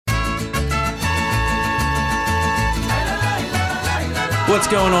What's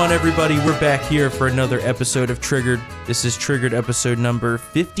going on, everybody? We're back here for another episode of Triggered. This is Triggered episode number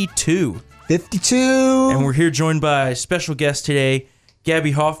 52. 52! And we're here joined by special guest today,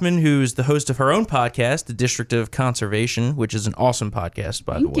 Gabby Hoffman, who's the host of her own podcast, The District of Conservation, which is an awesome podcast,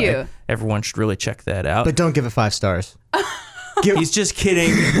 by the way. Thank you. Everyone should really check that out. But don't give it 5 stars. He's just kidding.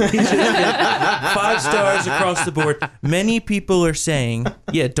 He's just kidding. 5 stars across the board. Many people are saying,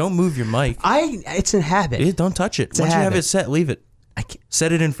 yeah, don't move your mic. It's a habit. Yeah, don't touch it. a Once you have habit. it set, leave it.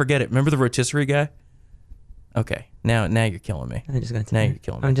 Set it and forget it. Remember the rotisserie guy? Okay, now you're killing me. I'm just gonna Now you're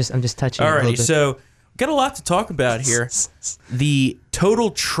killing me. I'm just touching. Alrighty, so got a lot to talk about here. The total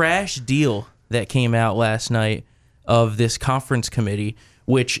trash deal that came out last night of this conference committee,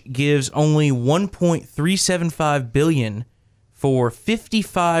 which gives only $1.375 billion for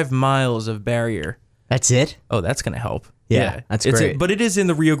 55 miles of barrier. That's it. Oh, that's going to help. Yeah, that's It's great. but it is in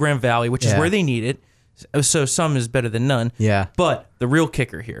the Rio Grande Valley, which is Yeah. where they need it. So some is better than none. Yeah. But the real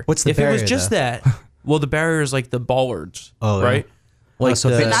kicker here. What's the if it was barrier, just though? that, well, the barrier is like the bollards, Oh, yeah. right? Like so,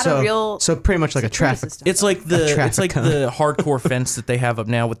 the, not a real so pretty much like a security traffic. system. it's like the traffic cone. hardcore fence that they have up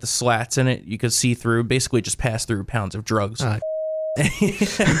now with the slats in it. You could see through, basically just pass through pounds of drugs.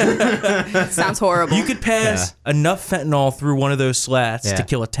 Sounds horrible. You could pass enough fentanyl through one of those slats Yeah. to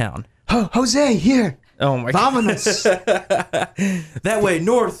kill a town. Jose, here. Oh my god! Vámonos. That way,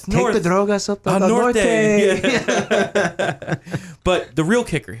 north. Take the drogas up the norte. norte. Yeah. But the real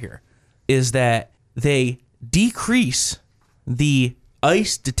kicker here is that they decrease the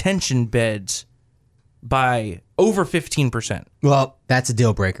ICE detention beds by over 15%. Well, that's a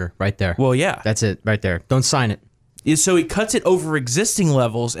deal breaker right there. Well, yeah. That's it right there. Don't sign it. So it cuts it over existing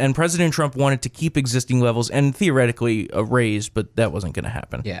levels, and President Trump wanted to keep existing levels and theoretically a raise, but that wasn't going to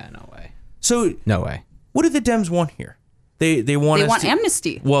happen. Yeah, no way. So No way. what do the Dems want here? They want they us want to,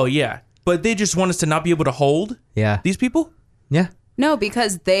 amnesty. Well, yeah, but they just want us to not be able to hold Yeah. these people. Yeah. No,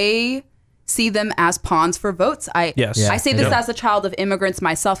 because they see them as pawns for votes. Yes. Yeah. I say this Yep. as a child of immigrants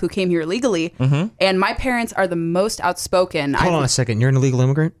myself who came here legally, and my parents are the most outspoken. Hold on a second. You're an illegal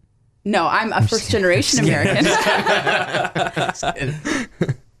immigrant? No, I'm a first generation American.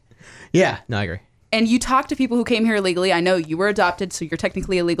 Yeah. No, I agree. And you talk to people who came here illegally. I know you were adopted, so you're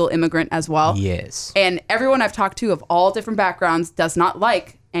technically a legal immigrant as well. Yes. And everyone I've talked to of all different backgrounds does not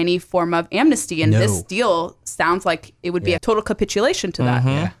like any form of amnesty. And No. this deal sounds like it would be a total capitulation to that.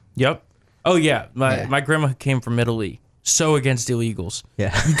 Yeah. Yep. Oh yeah. Yeah. My grandma came from Italy. So against illegals.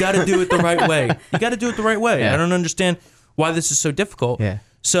 Yeah. You got to do it the right way. You got to do it the right way. Yeah. I don't understand why this is so difficult. Yeah.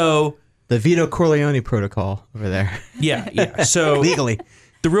 So The Vito Corleone protocol over there. yeah. So Legally.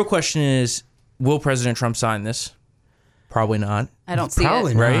 the real question is, will President Trump sign this? Probably not. I don't see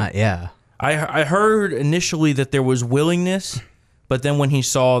Probably it. not. Right? Yeah. I heard initially that there was willingness, but then when he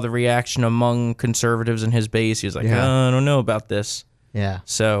saw the reaction among conservatives in his base, he was like, Yeah. I don't know about this. Yeah.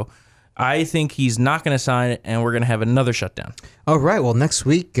 So I think he's not going to sign it, and we're going to have another shutdown. All right. Well, next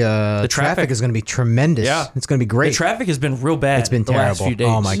week, the traffic- traffic is going to be tremendous. Yeah. It's going to be The great. traffic has been real bad. It's been the last terrible. few days.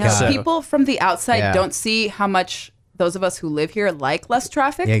 Oh, my No, God. people from the outside Yeah. don't see how much those of us who live here like less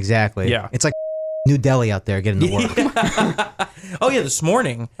traffic. Yeah, exactly. Yeah. It's like New Delhi out there getting to work. Oh yeah, this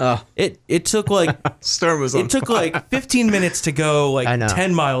morning it took like Storm was it took like 15 minutes to go I like know.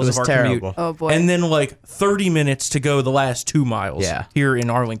 10 miles It was of our terrible. commute. Oh, boy. And then like 30 minutes to go the last 2 miles Yeah. here in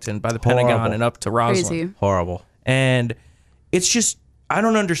Arlington by the Pentagon Horrible. and up to Roslyn. Crazy. Horrible. And it's just I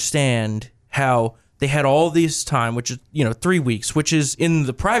don't understand how they had all this time, which is 3 weeks, which is in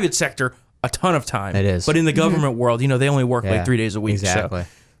the private sector a ton of time. It is. But in the government world, they only work Yeah. like 3 days a week. Exactly. So.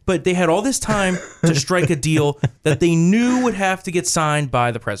 But they had all this time to strike a deal that they knew would have to get signed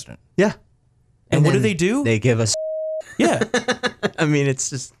by the president. Yeah. And what do then they do? They give us. Yeah. I mean, it's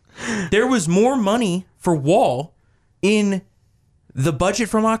just. There was more money for Wall in the budget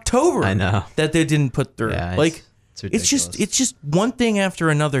from October. I know. That they didn't put through. Yeah, like it's it's just one thing after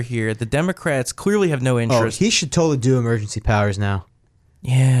another here. The Democrats clearly have no Oh, interest. he should totally do emergency powers now.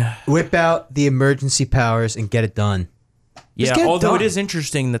 Yeah. Whip out the emergency powers and get it done. Yeah. get it Although it done. is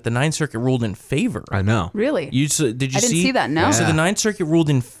interesting that the Ninth Circuit ruled in favor. I know. Really? Did you I didn't see? see that, no. So the Ninth Circuit ruled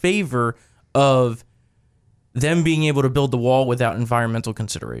in favor of them being able to build the wall without environmental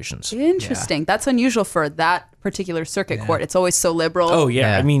considerations. Interesting. That's unusual for that particular circuit court. It's always so liberal. Oh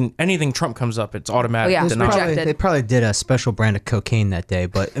yeah. Yeah. I mean, anything Trump comes up, it's automatic. Oh, yeah. denial. Rejected. They probably did a special brand of cocaine that day,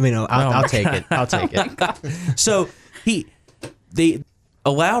 but I mean, I'll take it. I'll take it. So they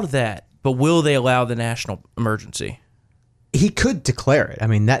allowed that, but will they allow the national emergency? He could declare it. I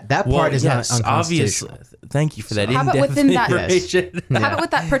mean, that part is not obviously. unconstitutional. Thank you for that How about in-depth within that- information. How about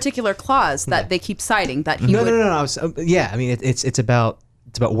with that particular clause that they keep citing that he No, would? no. I was, yeah, I mean, it's about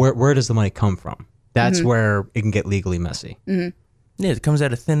where does the money come from? That's where it can get legally messy. Yeah, Yeah, it comes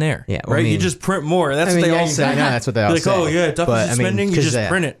out of thin air. Yeah, well, right. I mean- you just print more. That's what they all say. I know, that's what they all Like, say. oh yeah, deficit spending. You just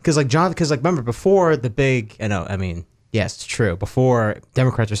print it. Because remember before the big, yes, it's true. Before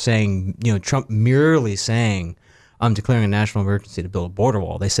Democrats are saying, Trump merely saying, I'm declaring a national emergency to build a border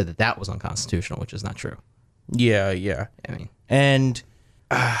wall. They said that was unconstitutional, which is not true. Yeah. I mean, And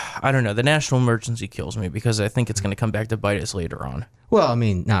I don't know. The national emergency kills me because I think it's going to come back to bite us later on. well, I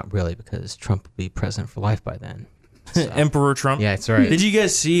mean, not really, because Trump will be president for life by then. Emperor Trump. Yeah, that's right. Did you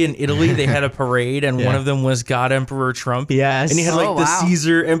guys see in Italy they had a parade and one of them was God Emperor Trump? Yes. And he had like Oh, the wow.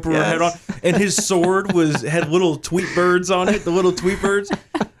 Caesar Emperor head on, and his sword had little tweet birds on it. The little tweet birds.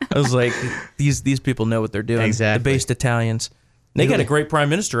 I was like, these people know what they're doing. Exactly. The based Italians. They got a great prime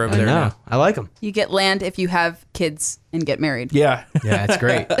minister over there No, now. I like him. You get land if you have kids and get married. Yeah. Yeah, it's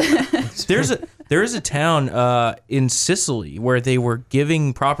great. There is a town in Sicily where they were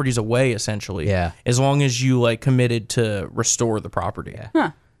giving properties away essentially. Yeah. As long as you like committed to restore the property.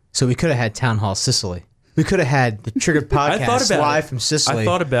 Huh. So we could have had Town Hall Sicily. We could have had the Triggered I thought podcast about live it. from Sicily. I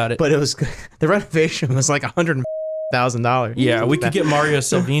thought about it. But it was the renovation was like $100,000. Yeah, we could get Mario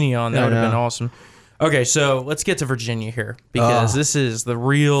Salvini on. That I would have been know. awesome. Okay, so let's get to Virginia here because this is the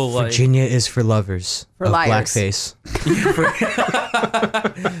real like Virginia is for lovers For of liars. blackface.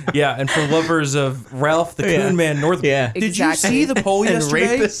 yeah, and for lovers of Ralph the Yeah. Coon Man North. Yeah. Did Exactly. you see the poll And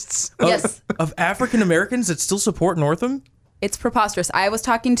yesterday rapists. Yes. of African Americans that still support Northam? It's preposterous. I was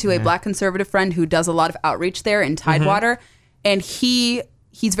talking to a black conservative friend who does a lot of outreach there in Tidewater, and he's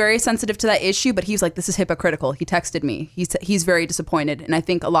very sensitive to that issue, but he's like, this is hypocritical. He texted me. He's very disappointed, and I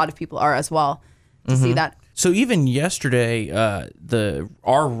think a lot of people are as well to see that. So even yesterday,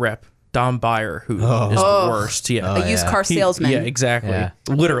 our rep Don Byer, who is the worst, A used car salesman. Yeah, exactly, Yeah.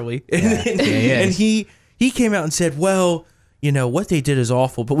 literally. Yeah. And he came out and said, well, what they did is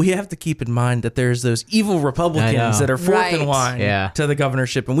awful, but we have to keep in mind that there's those evil Republicans that are fourth in Right. line Yeah. to the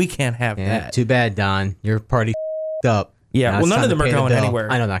governorship, and we can't have Yeah, that. too bad, Don. Your party up. Yeah, Now well, it's none time of them to are pay the going bill.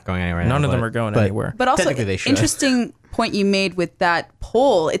 anywhere. I know not going anywhere. None now, of them but- are going but anywhere. But also, technically they should. interesting point you made with that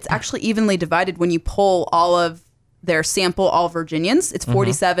poll. It's actually evenly divided when you poll all of their sample, all Virginians. It's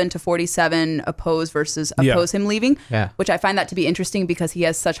 47 to 47 oppose versus Yeah. oppose him leaving, Yeah. which I find that to be interesting because he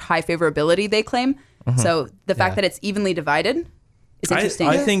has such high favorability, they claim. So the fact that it's evenly divided is interesting.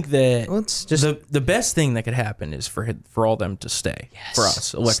 I think that Well, it's just- the best thing that could happen is for all them to stay for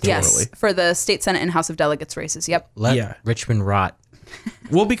us electorally. Yes, for the state senate and House of Delegates races. Yep. Let Yeah. Richmond rot.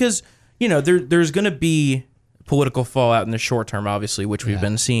 Well, because there's going to be political fallout in the short term, obviously, which we've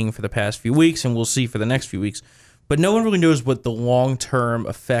been seeing for the past few weeks, and we'll see for the next few weeks. But no one really knows what the long term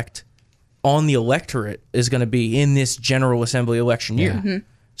effect on the electorate is going to be in this General Assembly election year.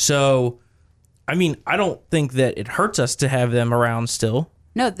 So, I mean, I don't think that it hurts us to have them around still.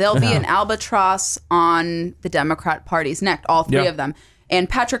 No, there'll be an albatross on the Democrat Party's neck, all three Yeah. of them. And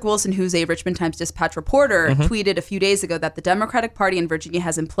Patrick Wilson, who's a Richmond Times-Dispatch reporter, tweeted a few days ago that the Democratic Party in Virginia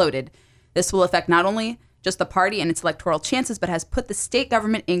has imploded. This will affect not only just the party and its electoral chances, but has put the state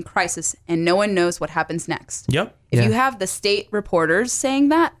government in crisis, and no one knows what happens next. Yep. If you have the state reporters saying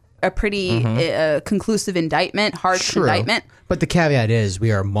that, a pretty conclusive indictment, harsh indictment. But the caveat is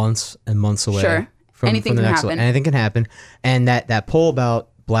we are months and months away Sure. Anything the can next happen. Anything can happen. And that poll about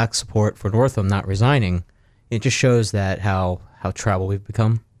black support for Northam not resigning, it just shows that how tribal we've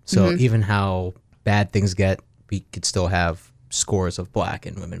become. So even how bad things get, we could still have scores of black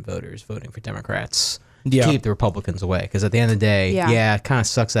and women voters voting for Democrats to Yeah. keep the Republicans away. Because at the end of the day, Yeah. it kind of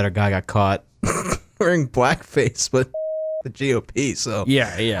sucks that our guy got caught wearing blackface, but the GOP. So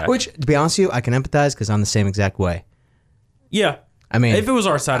Yeah. which, to be honest with you, I can empathize because I'm the same exact way. Yeah. I mean, If it was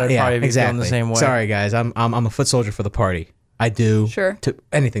our side, I'd probably be feeling the same way. Sorry, guys, I'm a foot soldier for the party. I do Sure. to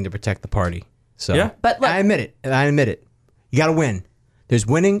anything to protect the party. So Yeah. But look- I admit it. You got to win. There's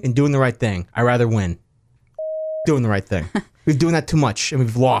winning and doing the right thing. I rather win. Doing the right thing. We've doing that too much, and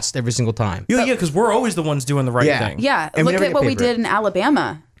we've lost every single time. Yeah, because we're always the ones doing the right Yeah. thing. Yeah, And we look never at get what we paid for did it. in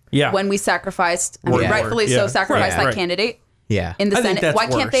Alabama. Yeah. When we sacrificed, I mean, Yeah. rightfully Yeah. so, sacrificed Right. that candidate Yeah. in the I think Senate. that's Why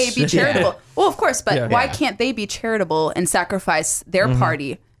can't they worse. be charitable? Well, of course, but Yeah. why Yeah. can't they be charitable and sacrifice their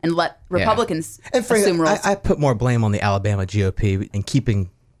party and let Republicans And frankly, assume roles? I put more blame on the Alabama GOP in keeping,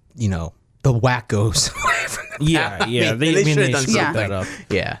 the wackos away from them. Yeah. They should've done screwed something. that up.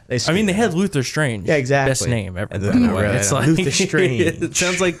 Yeah. I mean, they had Luther Strange. Yeah, exactly. Best name ever. And by then- the way. right, It's I know. like Luther Strange. It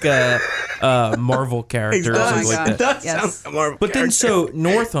sounds like a Marvel character or something like that. does Yes. sound more of a But then, character. so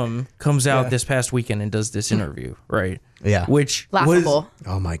Northam comes out this past weekend and does this interview, right? Yeah. Which Laughable.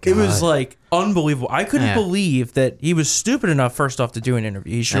 Oh my god. it was like unbelievable. I couldn't Yeah. believe that he was stupid enough, first off, to do an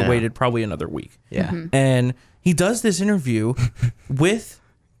interview. He should have Yeah. waited probably another week. Yeah. And he does this interview with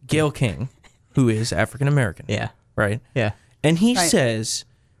Gayle King, who is African American. Yeah. Right? Yeah. And he Right. says,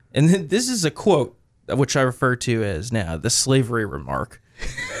 and this is a quote, which I refer to as now the slavery remark.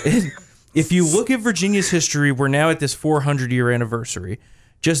 If you look at Virginia's history, we're now at this 400-year anniversary.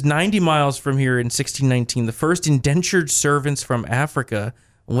 Just 90 miles from here in 1619, the first indentured servants from Africa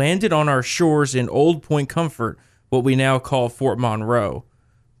landed on our shores in Old Point Comfort, what we now call Fort Monroe.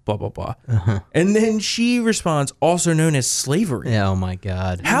 Blah, blah, blah. And then she responds, also known as slavery. Yeah, oh my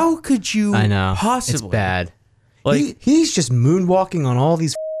God. How could you I know. possibly? It's bad. Like, He's just moonwalking on all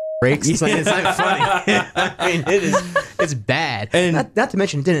these breaks. It's like, it's not funny. I mean, it's bad. And- not to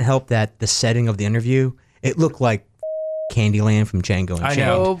mention, it didn't help that the setting of the interview, it looked like Candyland from Django and I Unchained.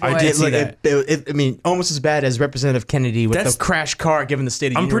 know. Oh, boy. I did see that. I mean, almost as bad as Representative Kennedy with That's- the crash car giving the State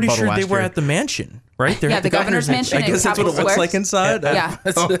of the I'm Union pretty rebuttal sure they last were year. at the mansion, right? They're Yeah, at the governor's mansion I in guess that's what it Capitol looks Square. like inside. Yeah.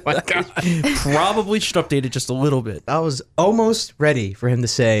 Oh my God. Probably should update it just a little bit. I was almost ready for him to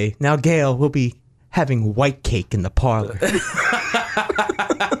say, now, Gail, we'll be having white cake in the parlor.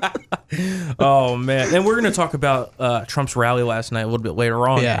 Oh man! And we're going to talk about Trump's rally last night a little bit later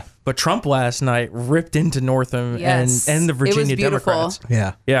on. Yeah. But Trump last night ripped into Northam Yes. and the It was Virginia beautiful. Democrats.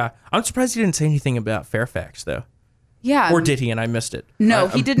 Yeah. Yeah, I'm surprised he didn't say anything about Fairfax though, Yeah. or did he? And I missed it. No,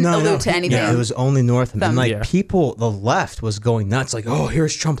 he didn't allude to anything. Yeah, it was only Northam. And like Yeah. people, the left was going nuts. Like, oh,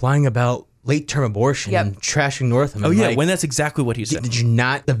 here's Trump lying about late term abortion Yep. and trashing Northam. Oh And yeah, like, when that's exactly what he said. did you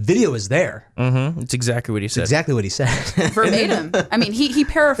not? The video is there. It's exactly what he said. Exactly what he said. Verbatim. I mean, he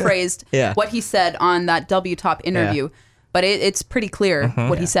paraphrased Yeah. what he said on that W Top interview, but it's pretty clear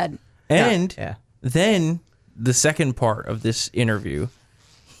what he said. And Yeah. then the second part of this interview,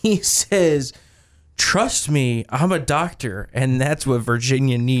 he says, "Trust me, I'm a doctor, and that's what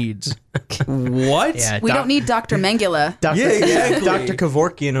Virginia needs." What? Yeah, We don't need Dr. Mengele. Dr. Yeah, exactly. Dr.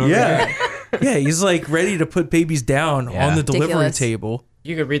 Kevorkian over there. Yeah. Yeah, he's like ready to put babies down Yeah. on the delivery Ridiculous. table.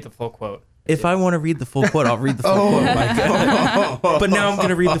 You could read the full quote. If I want to read the full quote, I'll read the full quote, Mike. But now I'm going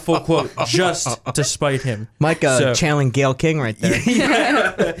to read the full quote just to spite him. Mike So- channeling Gail King right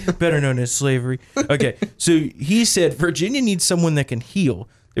there. Better known as slavery. Okay, so he said Virginia needs someone that can heal.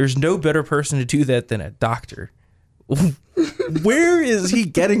 There's no better person to do that than a doctor. Where is he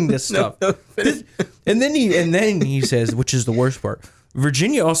getting this stuff? And then he says, which is the worst part,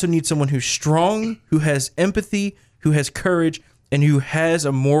 Virginia also needs someone who's strong, who has empathy, who has courage, and who has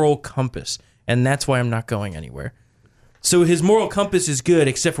a moral compass. And that's why I'm not going anywhere. So his moral compass is good,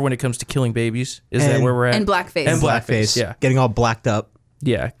 except for when it comes to killing babies. Is that And- where we're at? And blackface. And blackface, yeah. Getting all blacked up.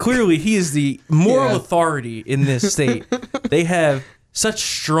 Yeah, clearly he is the moral Yeah. authority in this state. They have such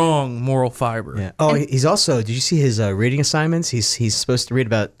strong moral fiber. Yeah. Oh, he's also. Did you see his reading assignments? He's supposed to read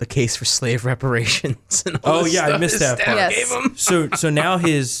about the case for slave reparations. And all Oh this yeah, I stuff missed his that staff part. Yes. gave him. So now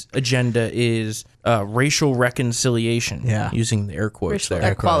his agenda is racial reconciliation. Yeah. using the air quotes Racial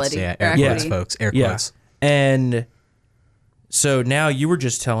there. equality. Yeah, Or air Yeah. quotes, folks. Air Yeah, quotes. and so now you were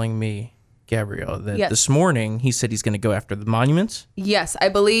just telling me, Gabrielle, that Yes. this morning he said he's going to go after the monuments. Yes, I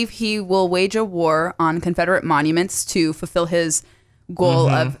believe he will wage a war on Confederate monuments to fulfill his goal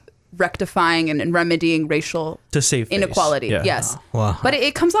of rectifying and remedying racial To save face. inequality. Yeah. Yes. Wow. But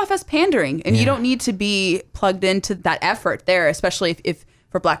it comes off as pandering, and you Yeah. don't need to be plugged into that effort there, especially if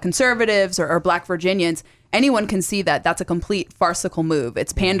for black conservatives or black Virginians. Anyone can see that that's a complete farcical move.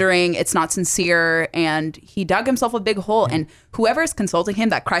 It's pandering, it's not sincere, and he dug himself a big hole. And whoever's consulting him,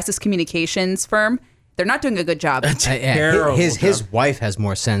 that crisis communications firm, they're not doing a good job. Terrible His wife has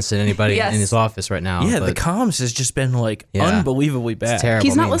more sense than anybody Yes. in his office right now. Yeah, the but comms has just been like Yeah. unbelievably bad. it's terrible.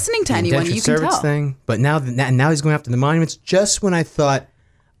 He's not listening to the anyone, indentured you can servants tell. Thing, but now he's going after the monuments. Just when I thought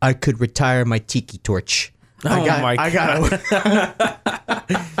I could retire my tiki torch. Oh my I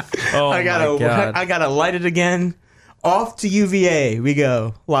Oh my gotta God. I gotta light it again. Off to UVA we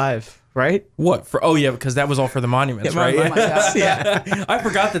go live, right? What for? Oh yeah, because that was all for the monuments, right? Oh my God. Yeah. I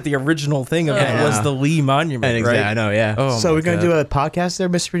forgot that the original thing of that was Yeah. the Lee Monument, right? I know, yeah. Oh so my we're gonna God. do a podcast there,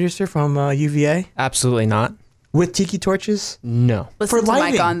 Mr. Producer, from UVA Absolutely not. with tiki torches. No. Listen For to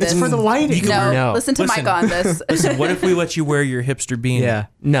lighting. Mike on this. It's for the lighting. No, listen to Listen. Mike on this. Listen, what if we let you wear your hipster beanie? Yeah.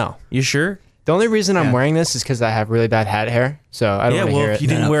 No. You sure? The only reason I'm Yeah. wearing this is because I have really bad hat hair, so I don't Yeah, want to well, hear if you it.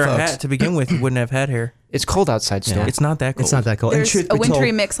 didn't No, wear a folks. hat to begin with, you wouldn't have had hair. It's cold outside still. It's not that cold. It's not that cool. And There's truth a be wintry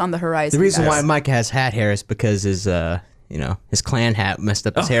told, mix on the horizon. the reason guys. why Mike has hat hair is because his his Klan hat messed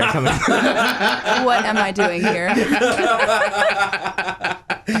up his hair coming. What am I doing here?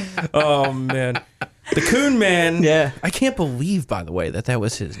 Oh man, the Coon Man. Yeah. I can't believe, by the way, that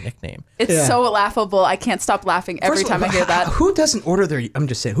was his nickname. It's Yeah. so laughable. I can't stop laughing every First of time all, I hear that. Who doesn't order their? I'm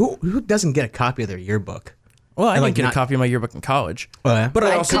just saying, who doesn't get a copy of their yearbook? Well, I And, didn't get not- a copy of my yearbook in college, Oh, yeah? but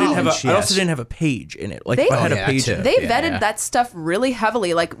I also didn't have college, I also yes. didn't have a page in it. Like They- if I had Oh, a yeah, page too. in it. They Yeah, vetted yeah. that stuff really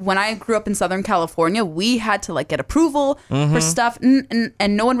heavily. Like when I grew up in Southern California, we had to like get approval Mm-hmm. for stuff, and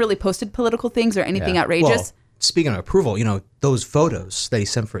no one really posted political things or anything Yeah. outrageous. Well, speaking of approval, those photos that he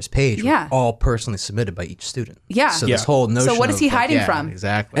sent for his page Yeah. were all personally submitted by each student. Yeah. So Yeah. this whole notion So what is of, he like, hiding yeah, from?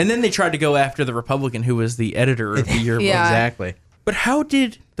 Exactly. And then they tried to go after the Republican who was the editor of the yearbook. Yeah. Exactly. But how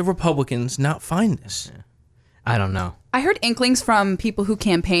did the Republicans not find this? I don't know. I heard inklings from people who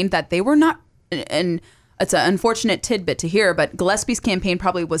campaigned that they were not, and it's an unfortunate tidbit to hear, but Gillespie's campaign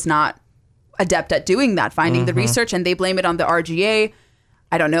probably was not adept at doing that, finding the research, and they blame it on the RGA.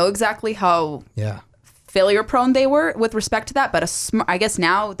 I don't know exactly how Yeah. failure prone they were with respect to that, but I guess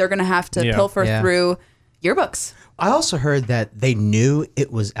now they're going to have to Yeah. pilfer Yeah. through yearbooks. I also heard that they knew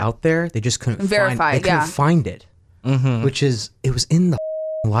it was out there. They just couldn't Verify, They couldn't yeah. find it, which is it was in the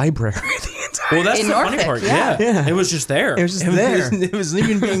library. The entire Well, that's In the funny Norfolk, part. yeah. Yeah. It was just there. It was just there. It wasn't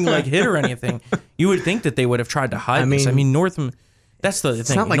even being like hit or anything. You would think that they would have tried to hide this. I mean, mean, Northam. That's the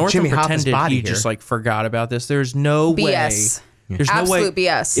thing. not like Northam Jimmy Hoffa's pretended body he here. just like forgot about this. There's no BS. way. There's no way. Absolute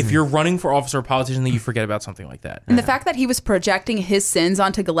BS. If you're running for office or a politician, then you forget about something like that. And the fact that he was projecting his sins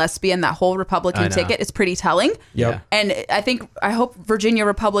onto Gillespie and that whole I Republican know. ticket is pretty telling. Yep. And I hope Virginia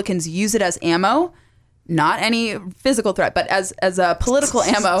Republicans use it as ammo, not any physical threat, but as a political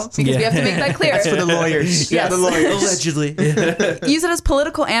ammo, because we have to make that clear. for the lawyers. Yes. the lawyers. Allegedly. Use it as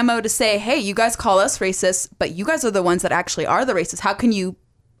political ammo to say, hey, you guys call us racist, but you guys are the ones that actually are the racists. How can you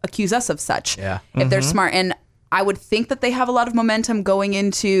accuse us of such? Yeah. If they're smart. And I would think that they have a lot of momentum going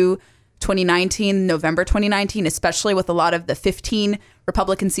into 2019, November 2019, especially with a lot of the 15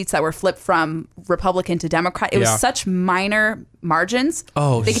 Republican seats that were flipped from Republican to Democrat. It Yeah. was such minor margins.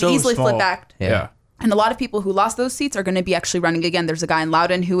 Oh, they could so easily small. flip back. Yeah. And a lot of people who lost those seats are going to be actually running again. There's a guy in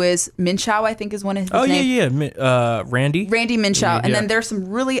Loudon who is Minshew, I think is one of his Oh names. yeah. Randy. Randy Minshew. And Yeah. then there's some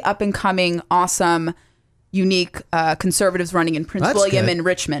really up and coming, awesome, unique conservatives running in Prince That's William good. and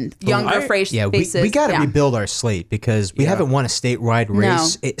Richmond. Younger faces. Yeah, we got to rebuild our slate because we Yeah. haven't won a statewide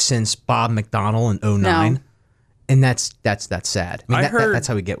race since Bob McDonnell in 2009. No. And that's sad. I mean, I heard that's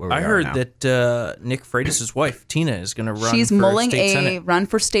how we get where we I are heard now. that Nick Freitas' wife Tina is going to run. She's for mulling state a Senate. run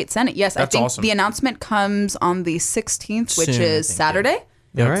for state senate. Yes, That's I think awesome. the announcement comes on the 16th, which Soon, I is think, Saturday.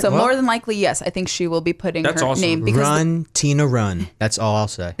 All right, So well, more than likely, yes, I think she will be putting That's her awesome. name because run, Tina, run. That's all I'll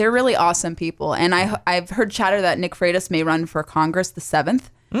say. they're really awesome people. And I've heard chatter that Nick Freitas may run for Congress, the 7th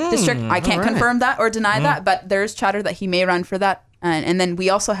district. I can't right. confirm that or deny that, but there's chatter that he may run for that. And then we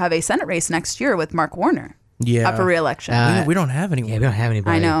also have a Senate race next year with Mark Warner Yeah. up for re-election. We don't have anyone. Yeah, we don't have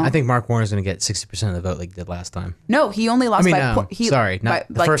anybody. I know. I think Mark Warner's going to get 60% of the vote like he did last time. No, he only lost Sorry, by, not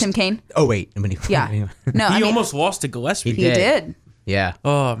the like first. Tim Kaine. Oh wait, when he, Yeah. No, He I mean, almost lost to Gillespie. he did. yeah.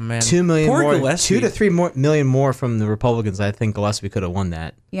 Oh man, 2 million Poor more, Gillespie. 2 to 3 million more from the Republicans. I think Gillespie could have won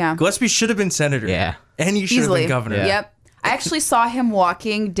that. Yeah. Gillespie should have been senator. Yeah. and he should have Easily. been governor. Yeah. Yep. I actually saw him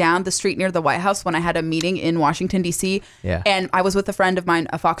walking down the street near the White House when I had a meeting in Washington, D.C. Yeah. And I was with a friend of mine,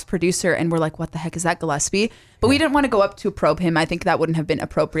 a Fox producer, and we're like, what the heck is that, Gillespie? But we didn't want to go up to probe him. I think that wouldn't have been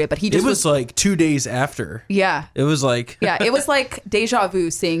appropriate. But he It just was like 2 days after. yeah. It was like Yeah, it was like deja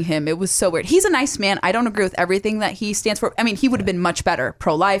vu seeing him. It was so weird. He's a nice man. I don't agree with everything that he stands for. I mean, he would have been much better.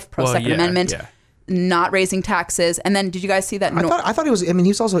 Pro-life, pro-Second yeah, Amendment, yeah. not raising taxes. And then did you guys see that? I thought he was. I mean, he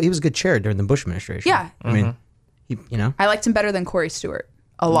was a good chair during the Bush administration. Yeah. I mean, he, I liked him better than Corey Stewart.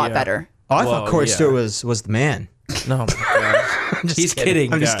 A lot Yeah. better. Oh, I thought Whoa, Corey yeah. Stewart was the man. no. My God. He's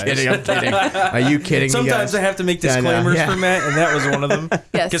kidding. I'm just guys. kidding. I'm kidding. Are you kidding me, Sometimes guys? I have to make Yeah, I know, disclaimers yeah. for Matt, and that was one of them.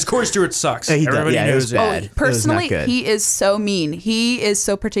 Yes. Because Corey Stewart sucks. He does, Everybody yeah, it was knows bad. it. It was not Personally, good. he is so mean. He is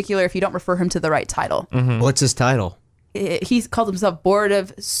so particular if you don't refer him to the right title. What's his title? He's called himself Board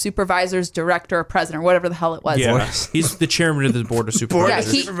of Supervisors, Director, or President, or whatever the hell it was. Yeah, he's the chairman of the board of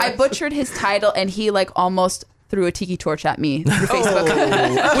supervisors. Yeah, I butchered his title, and he like almost threw a tiki torch at me through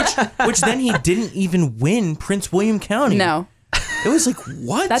Facebook. which then he didn't even win Prince William County. No, It was like,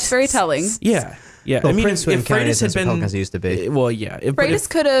 what? that's very telling. Yeah. Yeah. Well, I mean, Prince if William County Freitas isn't had as been. Republican as it used to be. Well, yeah. But Freitas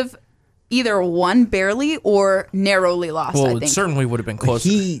could have either won barely or narrowly lost. well, I it think certainly would have been closer.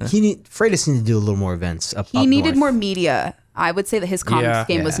 Freitas needed to do a little more events up. he up needed north. more media. I would say that his comics Yeah.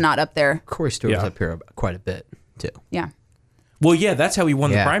 game was not up there. Corey Stewart was Yeah. up here quite a bit too. Yeah. Well, yeah, that's how he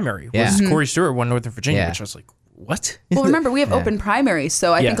won the Yeah. primary. Was Yeah. Mm-hmm. Corey Stewart won Northern Virginia, Yeah. which I was like, what? Well, remember we have open primaries,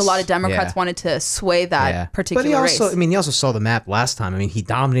 so I think a Yes. lot of Democrats Yeah. wanted to sway that particular But he also, race. I mean, he also saw the map last time. I mean, he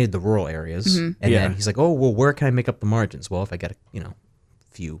dominated the rural areas, and Yeah. then he's like, "Oh, well, where can I make up the margins? Well, if I get a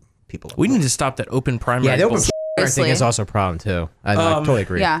few people." Up We north." need to stop that open primary. Yeah, the open bullshit. I think is also a problem too. I totally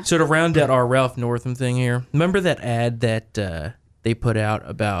agree. Yeah. So to round out our Ralph Northam thing here, remember that ad that they put out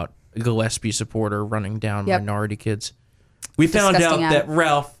about Gillespie supporter running down Yep. minority kids. We found out Disgusting that ad.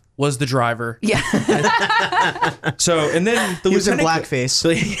 Ralph was the driver. Yeah. So, and then the He was in lieutenant-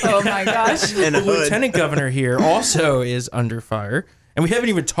 blackface. Oh my gosh. And the a hood. lieutenant governor here also is under fire, and we haven't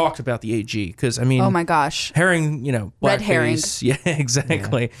even talked about the AG because I mean, Oh my gosh. herring, Red herring. blackface. Yeah,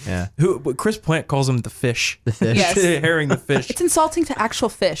 exactly. Yeah. Who? Chris Plant calls him the fish. The fish. Yes. Herring the fish. It's insulting to actual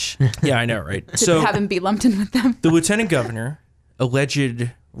fish Yeah, I know, right? to So have him be lumped in with them. the lieutenant governor, alleged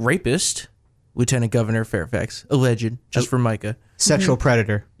rapist, Lieutenant Governor Fairfax, alleged, just for Micah. Sexual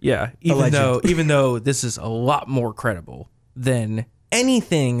predator. Yeah, Alleged. even though this is a lot more credible than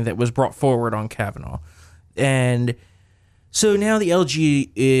anything that was brought forward on Kavanaugh. And so now the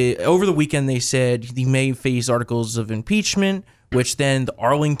LG, over the weekend, they said he may face articles of impeachment, which then the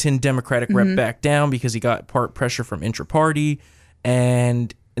Arlington Democratic rep backed down because he got part pressure from intra-party.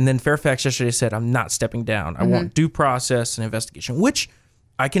 And then Fairfax yesterday said, I'm not stepping down. I want due process and investigation, which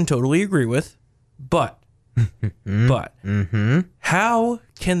I can totally agree with. But how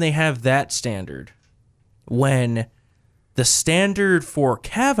can they have that standard when the standard for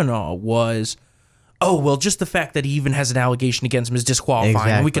Kavanaugh was, oh, well, just the fact that he even has an allegation against him is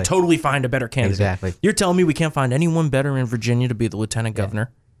disqualifying. And we could Exactly. totally find a better candidate. Exactly. You're telling me we can't find anyone better in Virginia to be the lieutenant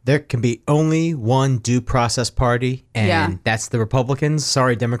governor? There can be only one due process party, and Yeah. that's the Republicans.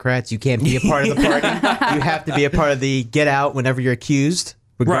 Sorry, Democrats, you can't be a part of the party. You have to be a part of the get out whenever you're accused,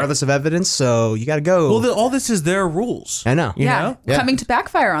 regardless of evidence. So you got to go. Well, all this is their rules. I know. You Yeah. know? Yeah. Coming to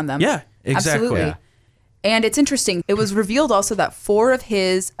backfire on them. Yeah, exactly. Absolutely. Yeah. And it's interesting. It was revealed also that 4 of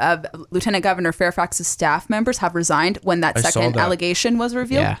his Lieutenant Governor Fairfax's staff members have resigned when that I saw second that. allegation was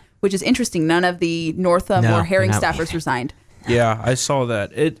revealed, Yeah. which is interesting. None of the Northam No, or Herring they're not staffers resigned. Yeah, I saw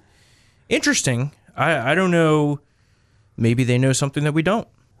that. Interesting. I don't know. Maybe they know something that we don't.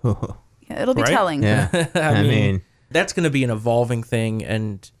 Yeah, it'll be Right? telling. Yeah. I mean, That's going to be an evolving thing.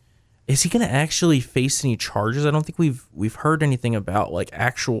 And is he going to actually face any charges? I don't think we've heard anything about like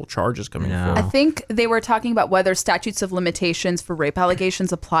actual charges coming No. forward. I think they were talking about whether statutes of limitations for rape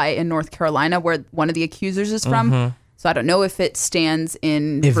allegations apply in North Carolina, where one of the accusers is from. So I don't know if it stands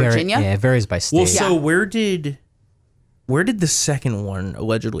in Virginia. it varies by state. Well, so Yeah. where did the second one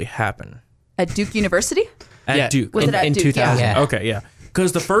allegedly happen? At Duke University? At Yeah. Duke. Was it at in Duke? 2000. Yeah. Yeah. Okay, yeah.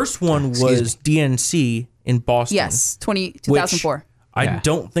 Because the first one was DNC in Boston. Yes, which 2004. I Yeah.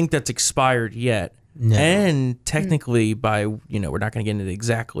 don't think that's expired yet. No. And technically by, we're not going to get into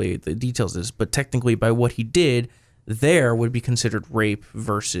exactly the details of this, but technically by what he did, there would be considered rape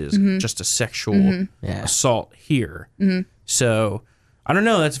versus just a sexual Yeah. assault here. So I don't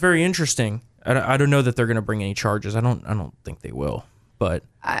know. That's very interesting. I don't know that they're going to bring any charges. I don't think they will. But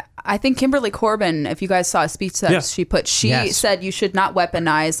I think Kimberly Corbin, if you guys saw a speech that Yeah. she put, she Yes. said you should not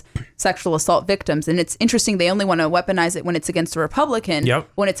weaponize sexual assault victims. And it's interesting, they only want to weaponize it when it's against a Republican. Yep.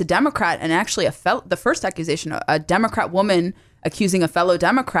 When it's a Democrat, and actually the first accusation, a Democrat woman accusing a fellow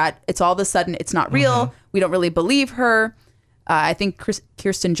Democrat, it's all of a sudden, it's not real. We don't really believe her. I think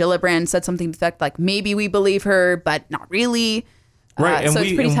Kirsten Gillibrand said something to the effect like, maybe we believe her, but not really. Right, and so it's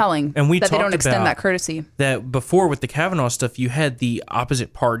we- pretty and- telling and we that they don't talked extend about- that courtesy. that before with the Kavanaugh stuff, you had the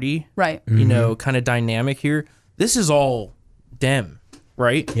opposite party, Right. kind of dynamic here. This is all Dem,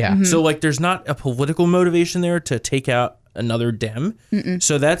 right? Yeah. Mhm. So like, there's not a political motivation there to take out another Dem.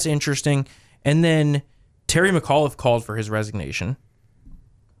 So that's interesting. And then Terry McAuliffe called for his resignation,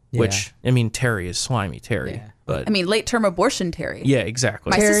 which I mean, Terry is slimy Terry, Yeah. but I mean, late term abortion, Terry. yeah,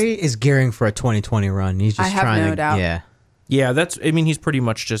 exactly. My Terry is gearing for a 2020 run. He's just I have trying no to. doubt. Yeah. Yeah, he's pretty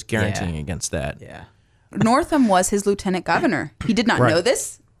much just guaranteeing against that. Yeah. Northam was his lieutenant governor. He did not Right. know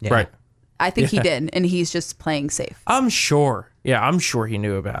this. Yeah. Right. I think he did, and he's just playing safe. I'm sure. Yeah, I'm sure he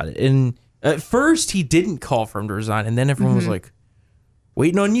knew about it. And at first, he didn't call for him to resign, and then everyone was like,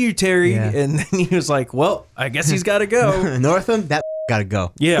 "Waiting on you, Terry." Yeah. And then he was like, "Well, I guess he's got to go." Northam, that gotta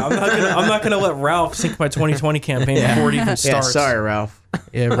go. Yeah, I'm not gonna let Ralph sink my 2020 campaign before it even Yeah, starts. sorry, Ralph.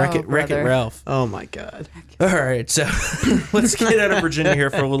 Yeah, wreck it, brother. Ralph. Oh my God. All right, so let's get out of Virginia here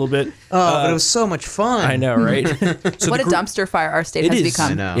for a little bit. Oh, but it was so much fun. I know, right? So What the a dumpster fire our state It has is.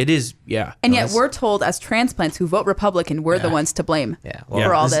 become. I know. It is. Yeah. And No, yet that's- we're told as transplants who vote Republican, we're the ones to blame Yeah.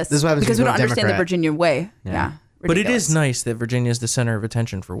 for all this. This is what happens because when we you don't vote understand the Democrat. Virginia way. Yeah. But it Ridiculous. is nice that Virginia is the center of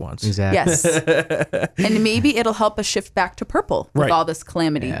attention for once. Exactly. Yes. And maybe it'll help us shift back to purple with Right. all this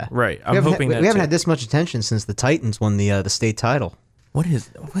calamity. Yeah. Right. We I'm haven't, hoping we, that we haven't too. had this much attention since the Titans won the state title. What is?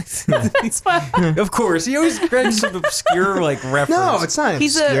 Of course, he always grabs some obscure like reference. No, it's not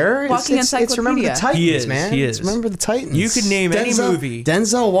He's a obscure. walking it's remember the encyclopedia. Titans, He is, man. he It's is. remember the Titans. You could name any movie.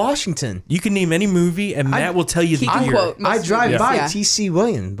 Denzel Washington. You can name any movie, and Matt will tell you the He can year. quote most I drive movies. by Yeah. T.C.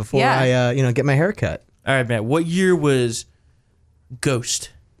 Williams before Yeah. I get my hair cut. All right, Matt. What year was Ghost?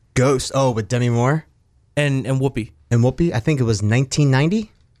 Ghost. Oh, with Demi Moore and Whoopi. and Whoopi. I think it was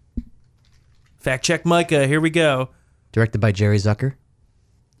 1990. Fact check, Micah. Here we go. Directed by Jerry Zucker.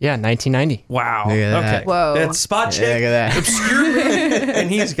 Yeah, 1990. Wow. Look at that. Okay. Whoa. That's spot check. Look at that. Obscure, and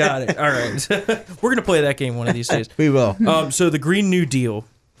he's got it. All right. We're gonna play that game one of these days. We will. So the Green New Deal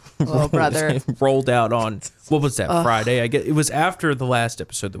Oh, brother. rolled out on what was that Friday? I guess it was after the last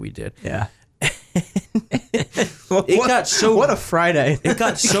episode that we did. Yeah. got so- What a Friday. It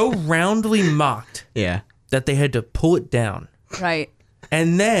got so roundly mocked Yeah. that they had to pull it down, Right.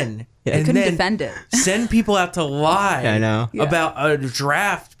 and then Couldn't defend it. send people out to lie. I know. Yeah. About a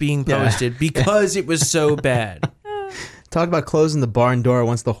draft being posted because it was so bad. Talk about closing the barn door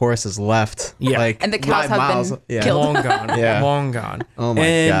once the horse has left. Yeah. Like, And the cows 5 have miles. been Yeah. killed. Long gone. Yeah. Long gone. Oh my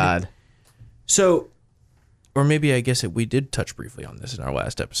And God. So, or maybe I guess we did touch briefly on this in our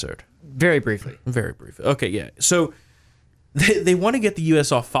last episode. Very briefly. Very briefly. Okay, yeah. So they want to get the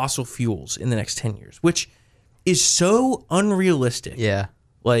U.S. off fossil fuels in the next 10 years, which is so unrealistic. Yeah.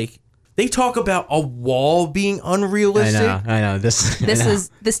 Like, they talk about a wall being unrealistic. I know. This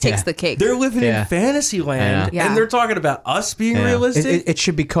This takes Yeah. the cake. They're living Yeah. in fantasy land, Yeah. and they're talking about us being Yeah. realistic. It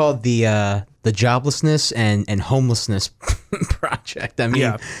should be called the joblessness and homelessness project. I mean,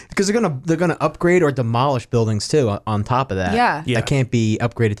 Yeah. because they're gonna upgrade or demolish buildings too. On top of that, Yeah. Yeah. that can't be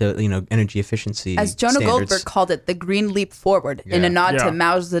upgraded to energy efficiency. As Jonah standards. Goldberg called it, the Green Leap Forward, in Yeah. a nod Yeah. to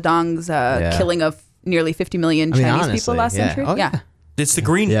Mao Zedong's killing of nearly 50 million I mean, Chinese honestly, people last yeah. century. Oh, yeah. yeah. It's the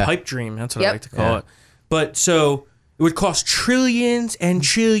green Yeah. pipe dream. That's what I Yep. like to call Yeah. it. But so it would cost trillions and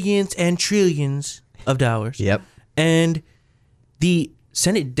trillions and trillions of dollars. Yep. And the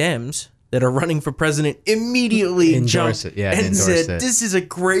Senate Dems that are running for president immediately Endorse jumped it. Yeah, and endorse said, it. this is a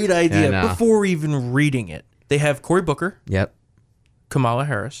great idea know. before even reading it. They have Cory Booker, Yep. Kamala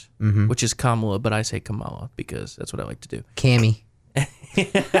Harris, Mm-hmm. which is Kamala, but I say Kamala because that's what I like to do. Cammy.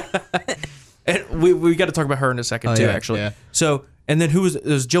 And we got to talk about her in a second Oh, too, yeah, actually. yeah. So, and then who was it?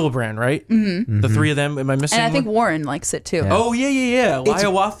 Was Gillibrand, right? Mm-hmm. The three of them. Am I missing And I think one? Warren likes it too. Oh yeah.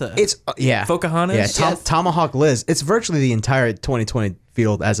 Hiawatha. It's yeah. Pocahontas? Yeah. Yes. Tomahawk Liz. It's virtually the entire 2020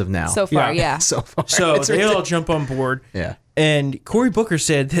 field as of now. So far, yeah. So far. So It's they all ridiculous. jump on board. Yeah. And Cory Booker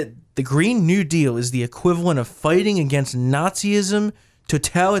said that the Green New Deal is the equivalent of fighting against Nazism,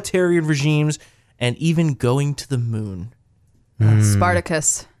 totalitarian regimes, and even going to the moon.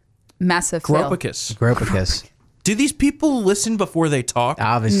 Spartacus. Massive fail. Gropicus. Gropicus. Do these people listen before they talk?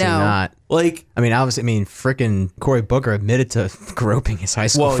 Obviously No. not. Like, Frickin' Cory Booker admitted to groping his high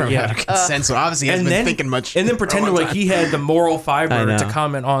school Well, friend yeah. without consent, so obviously he hasn't been thinking much. and then pretended like he had the moral I fiber know. to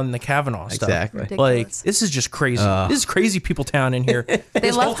comment on the Kavanaugh stuff. Exactly. Like, Ridiculous. this is just crazy. This is crazy people town in here. They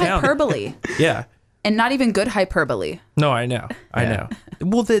This love whole town. hyperbole. Yeah. And not even good hyperbole. No, I know. I Yeah. know.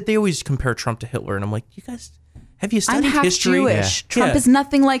 Well, they always compare Trump to Hitler, and I'm like, you guys, have you I'm studied half history? Jewish. Yeah. Trump Yeah. is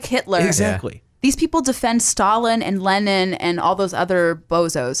nothing like Hitler. Exactly. These people defend Stalin and Lenin and all those other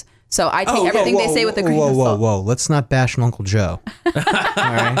bozos. So I take everything they say with a grain of salt. Whoa. Let's not bash Uncle Joe. All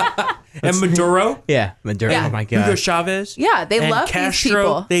right? And Maduro, Yeah. Maduro. Yeah. Oh, my Hugo God. Chavez. Yeah, they and love these Castro.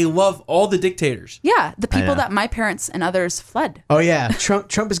 people. They love all the dictators. Yeah, the people know. that my parents and others fled. Oh, yeah.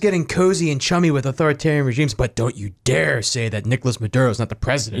 Trump is getting cozy and chummy with authoritarian regimes, but don't you dare say that Nicolas Maduro is not the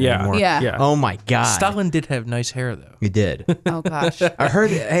president Yeah. anymore. Yeah. Oh, my God. Stalin did have nice hair, though. You did. Oh gosh. I heard,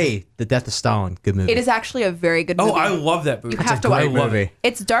 hey, The Death of Stalin. Good movie. It is actually a very good movie. Oh, I love that movie. You have to watch I it. love it.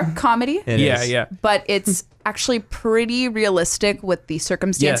 It's dark comedy, It Yeah, is. yeah. but it's actually pretty realistic with the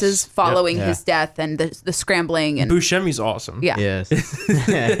circumstances Yes. following Yep. his death and the scrambling and Buscemi's awesome. yeah. Yes.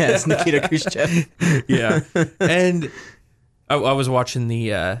 Yes, Nikita Khrushchev. Yeah. And I was watching the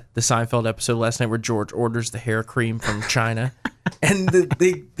Seinfeld episode last night where George orders the hair cream from China, and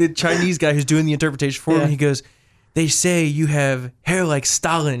the Chinese guy who's doing the interpretation for him, he goes, "They say you have hair like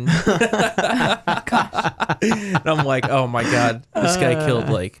Stalin." And I'm like, oh my God, this guy killed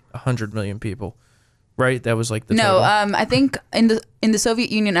like 100 million people, right? That was like the No, total. I think in the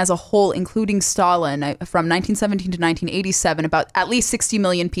Soviet Union as a whole, including Stalin, from 1917 to 1987, about at least 60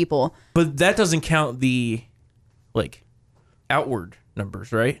 million people. But that doesn't count the like outward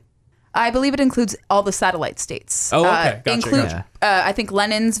numbers, right? I believe it includes all the satellite states. Oh, okay. Gotcha, include, gotcha. I think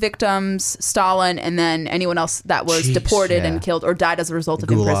Lenin's victims, Stalin, and then anyone else that was Jeez, deported yeah. and killed or died as a result of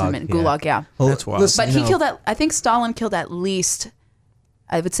Gulag, imprisonment. yeah. Gulag, yeah. Well, That's wild. listen, But you he know, killed I think Stalin killed at least,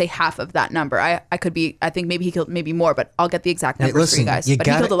 I would say half of that number. I think maybe he killed maybe more, but I'll get the exact Hey, numbers listen, for you guys. But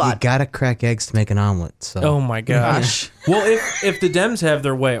gotta, he killed a You lot. gotta crack eggs to make an omelet. So. Oh my gosh. Well, if the Dems have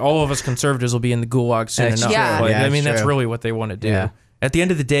their way, all of us conservatives will be in the gulag soon That's enough. true. Like, Yeah, I mean, that's true. really what they want to do. Yeah. At the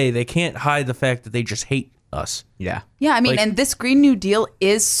end of the day, they can't hide the fact that they just hate us. Yeah. Yeah, I mean, Like- and this Green New Deal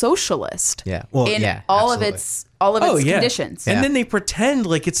is socialist. Yeah. Well, in yeah, all of absolutely. its conditions. And Yeah. then they pretend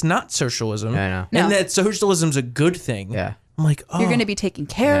like it's not socialism. I know. No. And that socialism's a good thing. Yeah. I'm like, oh. You're going to be taken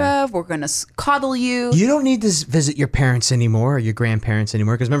care of. We're going to coddle you. You don't need to visit your parents anymore or your grandparents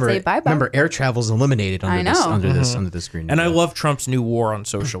anymore because Say bye-bye. remember air travel's eliminated under I this know. under this Green New And I Deal. love Trump's new war on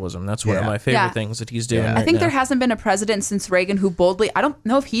socialism. That's one of Yeah. my favorite Yeah. things that he's doing. Yeah. I right think now. there hasn't been a president since Reagan who boldly, I don't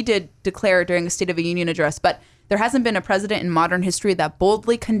know if he did declare during a State of the Union address, but there hasn't been a president in modern history that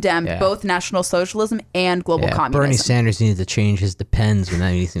boldly condemned Yeah. both National Socialism and global communism. Bernie Sanders needed to change his depends when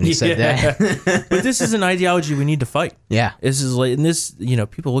he said that. But this is an ideology we need to fight. Yeah. This is like, and this,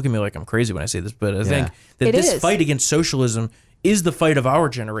 people look at me like I'm crazy when I say this, but I think that It this is. fight against socialism is the fight of our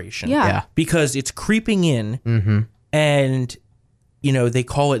generation. Yeah. Yeah. Because it's creeping in, and they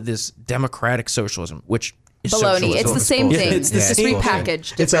call it this democratic socialism, which is Baloney. socialism. It's the same Yeah, thing. it's the It's just same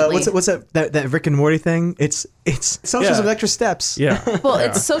repackaged It's differently. what's that Rick and Morty thing? It's socialism Yeah. with extra steps. Yeah. Well,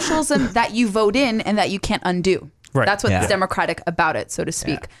 it's socialism that you vote in and that you can't undo. Right. That's what's Yeah. democratic about it, so to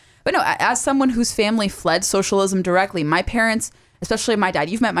speak. But no, as someone whose family fled socialism directly, my parents, especially my dad,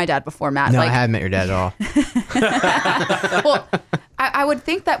 you've met my dad before, Matt. No, I haven't met your dad at all. Well, I would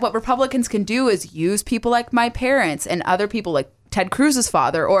think that what Republicans can do is use people like my parents and other people like Ted Cruz's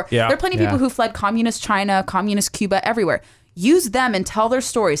father, or Yeah. there are plenty of people Yeah. who fled communist China, communist Cuba, everywhere. Use them and tell their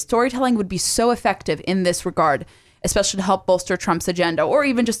stories. Storytelling would be so effective in this regard, especially to help bolster Trump's agenda or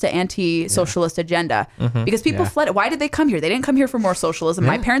even just an anti-socialist agenda. Because people fled. Why did they come here? They didn't come here for more socialism.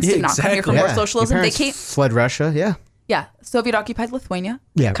 My parents Yeah, did not come here for exactly. more Yeah. socialism. Your They parents came, fled Russia. Yeah. yeah, Soviet-occupied Lithuania.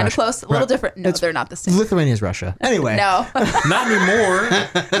 Yeah, kind of Russia. close, a little Right. different. No, they're not the same. Lithuania is Russia. Anyway. No. Not anymore.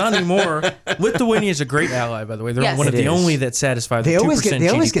 Not anymore. Lithuania is a great ally, by the way. They're Yes. one of It the is. only that satisfy the They 2% always get- they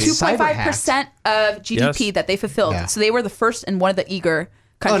always get GDP. cyber 2.5% of GDP Yes. that they fulfilled. Yeah. So they were the first and one of the eager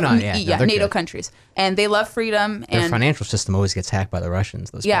countries, no, yeah, no, they're NATO good. countries, and they love freedom. Their And financial system always gets hacked by the Russians.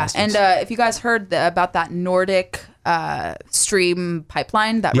 Those yeah, bastards. and if you guys heard about that Nordic Stream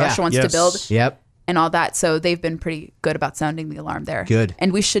pipeline that Yeah. Russia wants to Yes. build Yep. and all that, so they've been pretty good about sounding the alarm there. Good.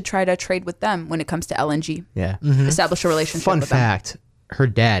 And we should try to trade with them when it comes to LNG. Yeah. Establish a relationship. Fun with them. fact: her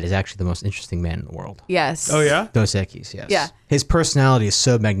dad is actually the most interesting man in the world. Yes. Oh, yeah? Dos Equis, yes. Yeah. His personality is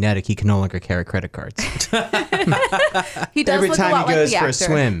so magnetic he can no longer carry credit cards. He does Every look a time lot he like goes the for a actor.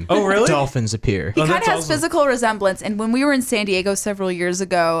 swim, Oh, really? dolphins appear. He kind of that's has awesome. physical resemblance. And when we were in San Diego several years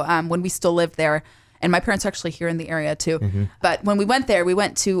ago, when we still lived there, and my parents are actually here in the area too. Mm-hmm. But when we went there, we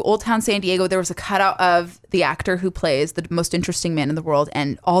went to Old Town San Diego. There was a cutout of the actor who plays the most interesting man in the world.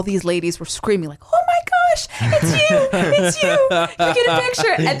 And all these ladies were screaming like, oh my gosh, it's you, it's you. You get a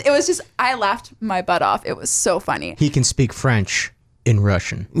picture. And it was just, I laughed my butt off. It was so funny. He can speak French in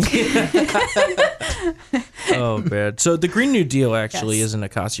Russian. Oh, bad. So the Green New Deal actually Yes. is an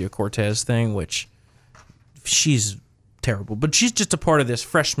Ocasio-Cortez thing, which she's terrible. But she's just a part of this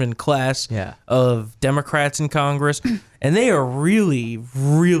freshman class Yeah. of Democrats in Congress, and they are really,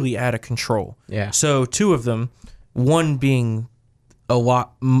 really out of control. Yeah. So two of them, one being a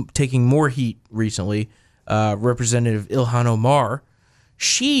lot taking more heat recently, Representative Ilhan Omar.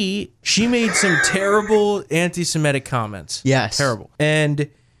 She made some terrible anti-Semitic comments. Yes. Terrible. And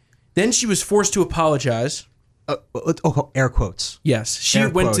then she was forced to apologize. Air quotes. Yes, she Air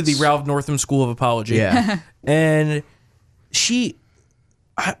went to the quotes. Ralph Northam School of Apology. Yeah. And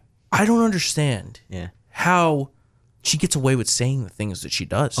I don't understand Yeah. how she gets away with saying the things that she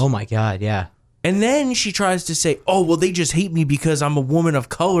does. Oh my God. Yeah. And then she tries to say, oh, well, they just hate me because I'm a woman of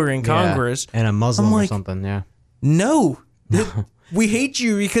color in Congress. Yeah. And a Muslim I'm or like, something. Yeah. No. We hate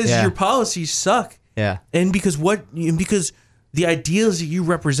you because Yeah. your policies suck. Yeah. And because the ideals that you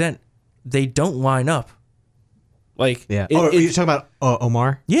represent, they don't line up. Like, Yeah. it- you're it- talking about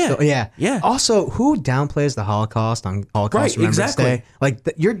Omar? Yeah. So, yeah. Yeah. Also, who downplays the Holocaust on Holocaust Right, Remembrance exactly. Day? Like,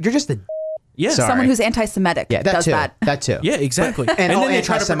 you're just a. yeah. Sorry. Someone who's anti-Semitic Yeah, that does too. that. That too. Yeah, exactly. And and all then they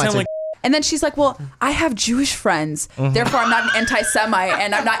try to pretend anti-Semites are like, And then she's like, well, I have Jewish friends, Mm-hmm. therefore I'm not an anti-Semite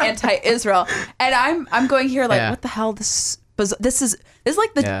and I'm not anti-Israel. And I'm going here like, Yeah. what the hell? This is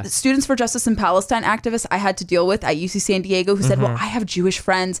like the Yeah. Students for Justice in Palestine activists I had to deal with at UC San Diego who said, Mm-hmm. well, I have Jewish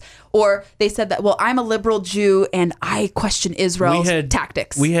friends. Or they said that, well, I'm a liberal Jew and I question Israel's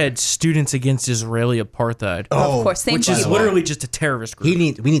tactics. We had Students Against Israeli Apartheid, of course, same which is people. literally just a terrorist group.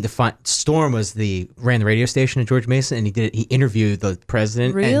 We need to find. Storm ran the radio station at George Mason, and he interviewed the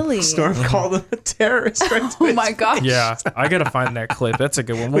president. Really? And Storm called him a terrorist. Right to Oh his my face. gosh. Yeah, I gotta find that clip. That's a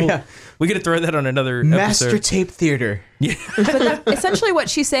good one. Yeah. We gotta throw that on another Master episode. tape theater. But it's such essentially what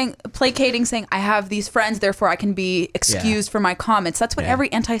she's saying, placating, saying, I have these friends, therefore I can be excused for my comments. That's what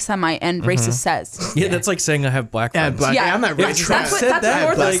every anti-Semite and racist says. Yeah, that's like saying I have black friends. Yeah, I'm not that's, racist. that's what, said that's that,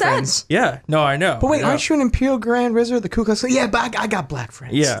 what like- Northam said. Yeah, no, I know. But wait, I know. aren't you an Imperial Grand Wizard of the Ku Klux Klan? Yeah, but I got black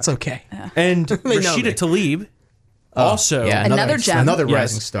friends. Yeah. It's okay. And know me. Rashida Tlaib also Yeah, Another gem. Another Yes.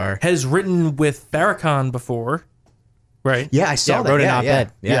 rising star. has written with Farrakhan before, right? Yeah, I saw that. wrote an yeah,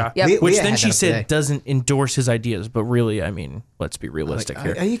 op-ed. Yeah. Yep. Which Leah then had she that said today. doesn't endorse his ideas, but really, I mean, let's be realistic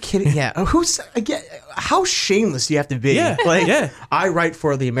Are here. you kidding? Yeah. Who's again? How shameless do you have to be? Yeah, Like, yeah. I write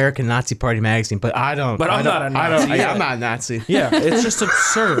for the American Nazi Party magazine, but I don't. But I'm not a I don't. Nazi. Yeah, I'm not a Nazi. Yeah, it's just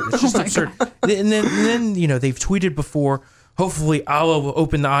absurd. It's just absurd. And then you know they've tweeted before. Hopefully, Allah will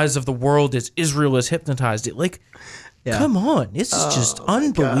open the eyes of the world as Israel has hypnotized it. Like, Yeah. come on, this is just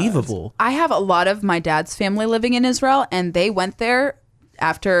unbelievable. I have a lot of my dad's family living in Israel, and they went there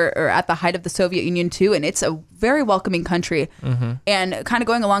after or at the height of the Soviet Union too, and it's a very welcoming country. And kind of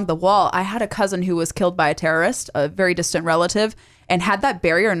going along the wall, I had a cousin who was killed by a terrorist, a very distant relative, and had that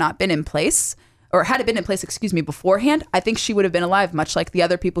barrier not been in place, or had it been in place, excuse me, beforehand, I think she would have been alive, much like the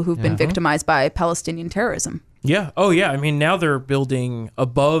other people who've been victimized by Palestinian terrorism. Yeah. Oh, yeah. I mean, now they're building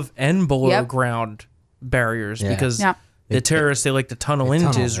above and below Yep. ground barriers because Yeah. the terrorists they like to tunnel into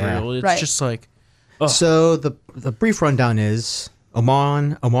tunnel, Israel. It's Right. just like So the brief rundown is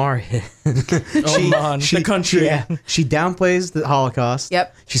Omar. Oman, the country. Yeah, she downplays the Holocaust.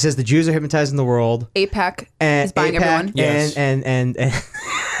 Yep. She says the Jews are hypnotizing the world. AIPAC And is buying AIPAC everyone. Yes. and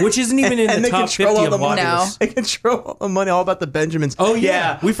which isn't even in and the they top 50 control all of the money. lobbyists. They control all the money. All about the Benjamins. Oh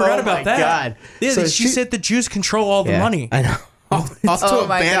yeah, we forgot Oh, about my that. God. Yeah, So she said the Jews control all the Yeah, money. I know. Off to Oh a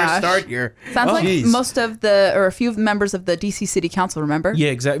my banner gosh. start here. Sounds like Jeez. most of the, or a few members of the DC City Council, remember? Yeah,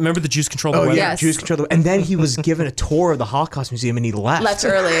 exactly. Remember the Jews control the Oh weather? yeah, Yes. Jews control the. And then he was given a tour of the Holocaust Museum, and he left. Left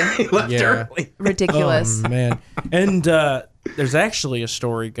early. he left Yeah. early. Ridiculous. Oh man. And there's actually a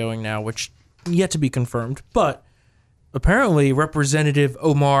story going now, which yet to be confirmed, but apparently Representative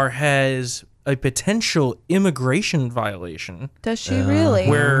Omar has a potential immigration violation Does she really?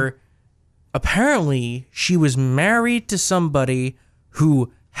 where apparently she was married to somebody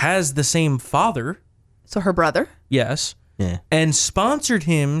who has the same father, So her brother? yes, Yeah. and sponsored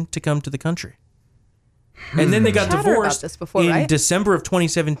him to come to the country. And then they got Chatted about divorced this before, in right? December of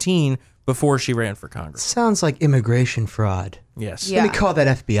 2017 before she ran for Congress. Sounds like immigration fraud. Yes. Yeah. Let me call that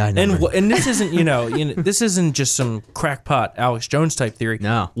FBI number. And this isn't this isn't just some crackpot Alex Jones type theory.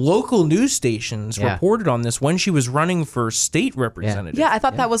 No. Local news stations Yeah. reported on this when she was running for state representative. Yeah, I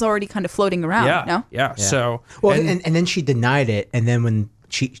thought that was already kind of floating around. yeah, No? yeah. So Well, and then she denied it, and then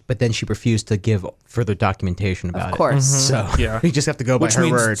then she refused to give further documentation about it. Of course. So Yeah. we just have to go by which her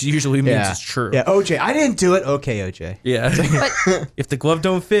means word. usually means Yeah. it's true. Yeah, OJ, I didn't do it. Okay, OJ. Yeah. But If the glove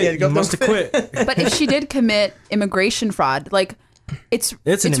don't fit, Yeah, the you glove must have don't quit. but if she did commit immigration fraud, like it's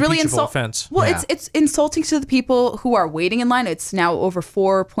It's an really impeachable offense. Well, Yeah. it's insulting to the people who are waiting in line. It's now over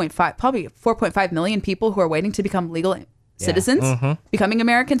 4.5 million people who are waiting to become legal citizens, becoming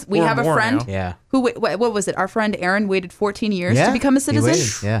Americans. We Or have a more friend now. Yeah. who what was it? Our friend Aaron waited 14 years Yeah, to become a he citizen,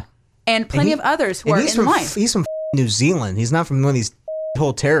 waited, Yeah. and plenty he- of others who And are he's in from line. he's from New Zealand. He's not from one of these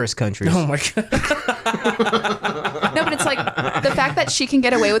whole terrorist countries. Oh my god. No, but it's like the fact that she can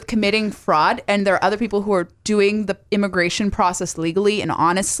get away with committing fraud, and there are other people who are doing the immigration process legally and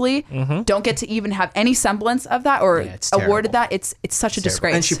honestly, don't get to even have any semblance of that or Yeah, it's awarded terrible. that. It's such a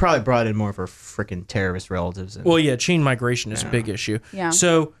disgrace. And she probably brought in more of her freaking terrorist relatives. And, Well, yeah, chain migration is a big issue. Yeah.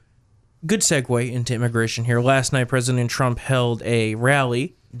 So, good segue into immigration here. Last night, President Trump held a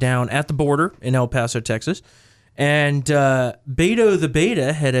rally down at the border in El Paso, Texas. And Beto the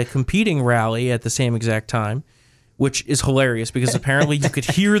Beta had a competing rally at the same exact time, which is hilarious because apparently you could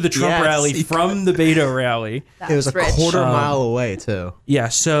hear the Trump Yes, rally you from the Beto rally. it was a That's rich. quarter mile away too. Yeah,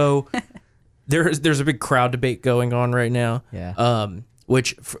 so there's a big crowd debate going on right now. Yeah.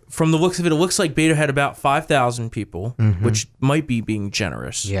 Which from the looks of it, it looks like Beto had about 5,000 people, which might be being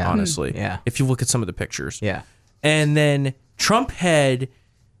generous, Yeah. honestly. Yeah. If you look at some of the pictures. Yeah. And then Trump had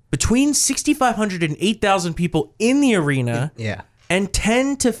between 6,500 and 8,000 people in the arena Yeah. and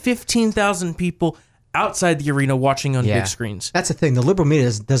 10 to 15,000 people outside the arena watching on Yeah. big screens. That's the thing. The liberal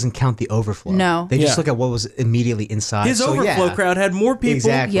media doesn't count the overflow. No. They just Yeah. look at what was immediately inside. His So, overflow yeah. crowd had more people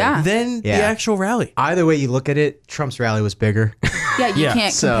Exactly. Yeah. than the Yeah. actual rally. Either way you look at it, Trump's rally was bigger. yeah, you Yeah,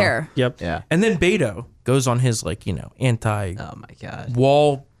 can't so- compare. Yep. Yeah. And then Beto goes on his anti Oh my god.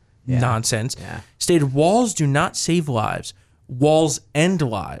 wall nonsense. Yeah. Stated walls do not save lives. Walls end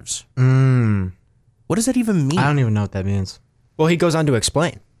lives. What does that even mean? I don't even know what that means. Well, he goes on to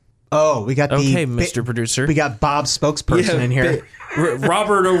explain. Oh, we got the Okay, Mr. Producer. We got Bob's spokesperson in here.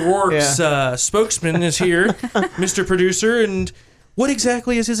 Robert O'Rourke's spokesman is here, Mr. Producer. And What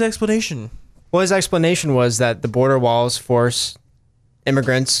exactly is his explanation? Well, his explanation was that the border walls force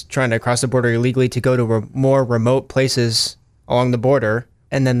immigrants trying to cross the border illegally to go to more remote places along the border,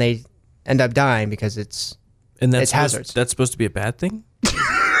 and then they end up dying because it's hazards. That's supposed to be a bad thing?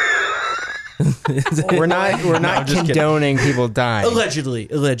 We're not condoning people dying. Allegedly.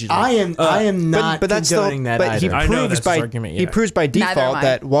 I am not but that's condoning still, that but either. I know that's his argument, he yeah. proves by Neither am default I.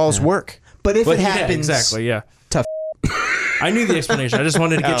 that walls work. But if But it yeah, happens, exactly, yeah. tough. I knew the explanation. I just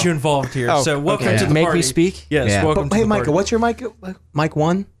wanted to get you involved here. Oh, So welcome okay. to the Make party. me speak? Yes, Yeah. welcome But to hey, the Michael, party. what's your mic? Mike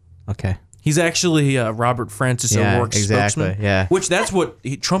 1? Okay. He's actually Robert Francis Yeah, O'Rourke's exactly, spokesman. yeah. Which that's what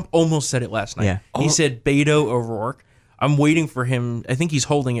Trump almost said it last night. Yeah. He said Beto O'Rourke. I'm waiting for him. I think he's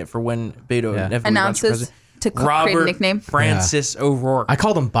holding it for when Beto Yeah. inevitably runs for Announces president. to create a Robert nickname. Francis O'Rourke. I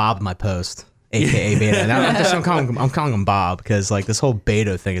called him Bob in my post, aka Beta. And I'm calling him Bob because like this whole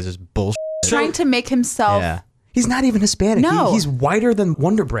Beto thing is just bullshit. Trying to make himself. Yeah. He's not even Hispanic. No. He's whiter than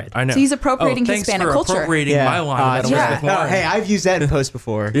Wonder Bread. I know. So he's appropriating thanks Hispanic for culture. appropriating my line about yeah. Elizabeth Warren. Hey, I've used that in post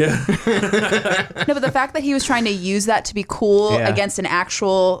before. Yeah. No, but the fact that he was trying to use that to be cool Yeah. against an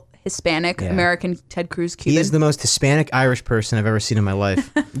actual Hispanic Yeah. American Ted Cruz Cuban. He is the most Hispanic Irish person I've ever seen in my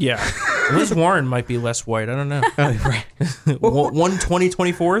life. Yeah. Liz Warren might be less white. I don't know. Right.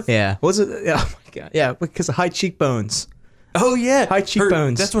 1/20/24th? Yeah. What was it? Oh my god. Yeah, because of high cheekbones. Oh, yeah. High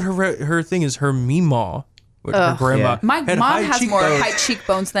cheekbones. That's what her thing is. Her meemaw. What her grandma. Yeah. My had mom high has more cheekbones. high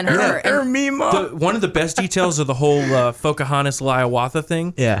cheekbones than her. And One of the best details of the whole Pocahontas Hiawatha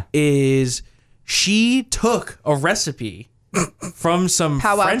thing Yeah. is she took a recipe from some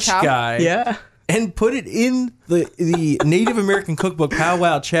Pow Wow French Chow? guy Yeah. and put it in the Native American cookbook Pow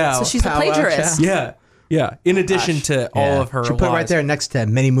Wow Chow. so she's a Pow Wow plagiarist. Chow. yeah. Yeah. In addition to all of her Should put it right lies. there next to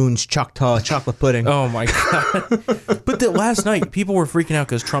Many Moons Choctaw chocolate pudding. Oh my god! But last night people were freaking out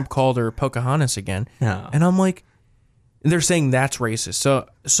because Trump called her Pocahontas again, No. and I'm like, they're saying that's racist.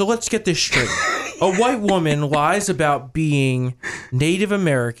 So let's get this straight: a white woman lies about being Native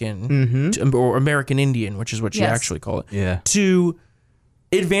American or American Indian, which is what she Yes. actually called it, Yeah. to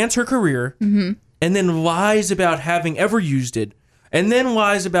advance her career, and then lies about having ever used it, and then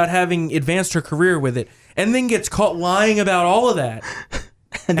lies about having advanced her career with it, and then gets caught lying about all of that.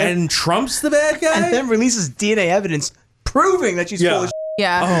 And Trump's the bad guy? And then releases DNA evidence proving that she's full of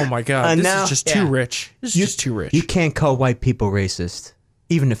Yeah. Oh my god, this now- is just yeah. too rich. This is just too rich. You can't call white people racist,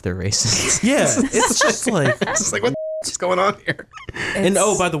 even if they're racist. yeah, it's just like. It's like, what is going on here? And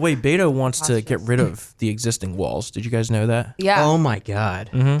oh, by the way, Beto wants to get rid of the existing walls. Did you guys know that? Yeah. Oh my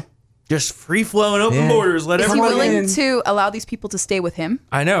God. Just free flowing open Yeah. borders. Let Is he everyone. willing in. to allow these people to stay with him?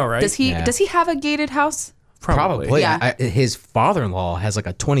 I know, right? Does he Yeah. does he have a gated house? Probably. Yeah. His father-in-law has like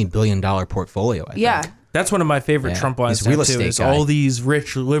a $20 billion portfolio. I Yeah. think. That's one of my favorite Yeah. Trump lines He's a real too. estate Is guy. all these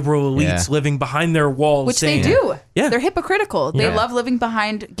rich liberal elites Yeah. living behind their walls, Which saying, they do. Yeah. They're hypocritical. They Yeah. love living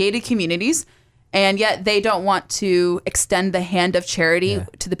behind gated communities, and yet they don't want to extend the hand of charity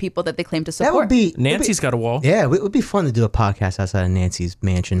to the people that they claim to support. That would be Nancy's got a wall. Yeah, it would be fun to do a podcast outside of Nancy's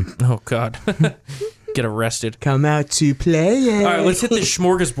mansion. Oh God, get arrested. Come out to play. All right, let's hit this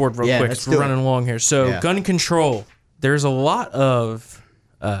smorgasbord real Yeah, quick. let's 'Cause we're do it. running along here. So, Yeah. gun control. There's a lot of,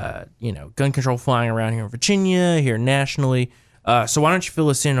 gun control flying around here in Virginia, here nationally. So why don't you fill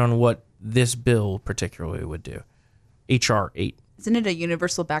us in on what this bill particularly would do? HR 8. Isn't it a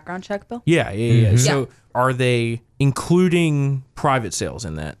universal background check bill? Yeah. So are they including private sales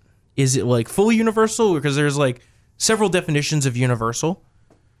in that? Is it like fully universal? Because there's like several definitions of universal.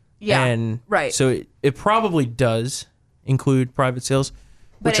 Yeah. And right. So it probably does include private sales,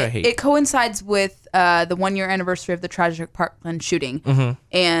 But which I hate. It coincides with the 1 year anniversary of the tragic Parkland shooting,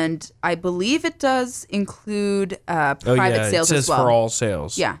 and I believe it does include private sales it says as well. for all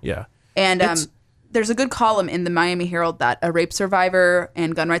sales. Yeah. Yeah. And It's- there's a good column in the Miami Herald that a rape survivor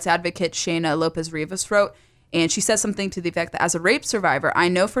and gun rights advocate Shayna Lopez Rivas wrote. And she says something to the effect that as a rape survivor, I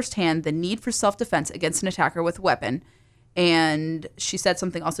know firsthand the need for self-defense against an attacker with a weapon. And she said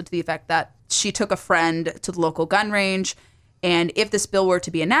something also to the effect that she took a friend to the local gun range. And if this bill were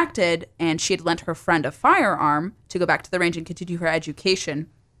to be enacted and she had lent her friend a firearm to go back to the range and continue her education,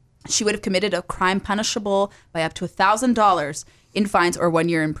 she would have committed a crime punishable by up to $1,000 in fines or 1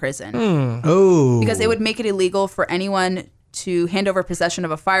 year in prison. Oh. Because it would make it illegal for anyone to hand over possession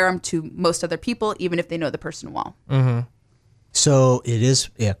of a firearm to most other people, even if they know the person well. So it is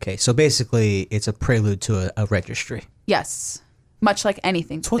okay. So basically, it's a prelude to a registry. Yes. Much like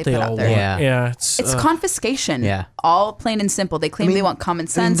anything It's what they they put all out there. want. Yeah. Yeah. It's confiscation. Yeah. All plain and simple. They claim they want common I mean,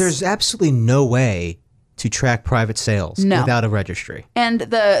 sense. there's absolutely no way to track private sales No. without a registry. And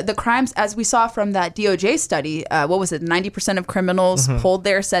the crimes, as we saw from that DOJ study, what was it? 90% of criminals polled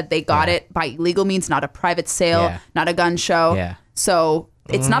there said they got it by illegal means, not a private sale, Yeah. not a gun show. Yeah. So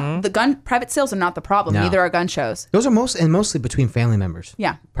it's not the private sales are not the problem. No. Neither are gun shows. Those are mostly between family members.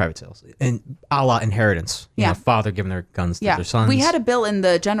 Yeah. Private sales and a la inheritance. You Yeah. know, father giving their guns to Yeah. their sons. We had a bill in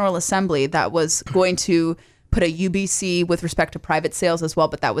the General Assembly that was going to put a UBC with respect to private sales as well,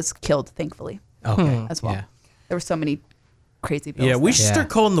 but that was killed, thankfully, okay. as well. Yeah. There were so many crazy bills. Yeah, we there. should start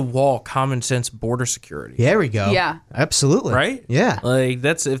calling the wall common sense border security. There we go. Yeah. Absolutely. Right? Yeah. Like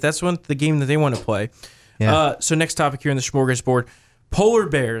that's the game that they want to play. Yeah. So next topic here in the smorgasbord: polar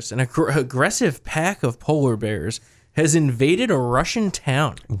bears. An aggressive pack of polar bears has invaded a Russian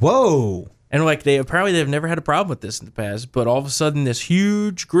town, Whoa. and like they've never had a problem with this in the past. But all of a sudden, this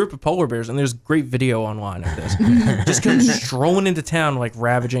huge group of polar bears, and there's great video online of this, just come strolling into town, like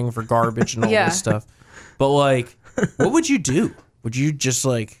ravaging for garbage and all Yeah. this stuff. But like, what would you do? Would you just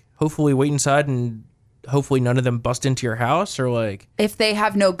like hopefully wait inside and hopefully none of them bust into your house, or like? If they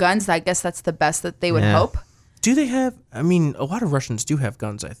have no guns, I guess that's the best that they would Yeah. hope. Do they have? I mean, a lot of Russians do have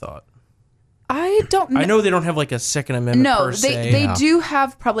guns. I thought. I don't know. I know they don't have like a Second Amendment No, per they se. they do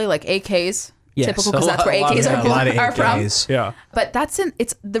have probably like AKs. Yes, Typical, because a that's where lot of AKs them. A lot of are from. AKs. Yeah, But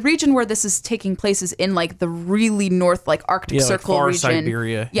it's the region where this is taking place is in like the really north, like Arctic Yeah, like Circle far region.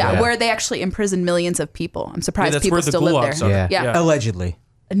 Siberia. Yeah, Yeah. where they actually imprison millions of people. I'm surprised that's people where the still live gulags there. are. Yeah. Yeah. Allegedly.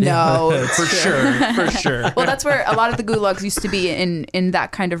 No, for sure, for sure. well, that's where a lot of the gulags used to be in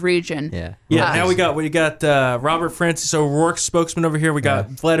that kind of region. Yeah. Yeah, now we got Robert Francis O'Rourke, spokesman over here. We got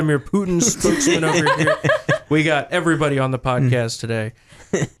Vladimir Putin, spokesman over here. We got everybody on the podcast today.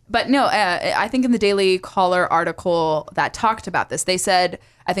 But no, I think in the Daily Caller article that talked about this, they said,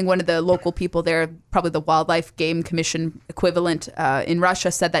 I think one of the local people there, probably the Wildlife Game Commission equivalent in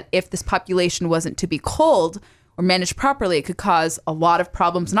Russia, said that if this population wasn't to be culled or managed properly, it could cause a lot of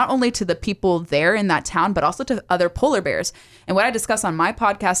problems, not only to the people there in that town, but also to other polar bears. And what I discuss on my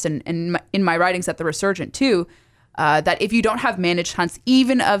podcast and in my writings at The Resurgent too, that if you don't have managed hunts,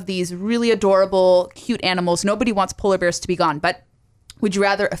 even of these really adorable, cute animals, nobody wants polar bears to be gone. But would you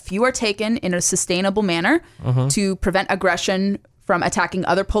rather a few are taken in a sustainable manner to prevent aggression from attacking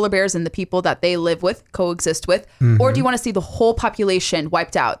other polar bears and the people that they live with, coexist with? Or do you want to see the whole population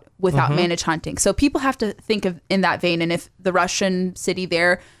wiped out without managed hunting? So people have to think of in that vein. And if the Russian city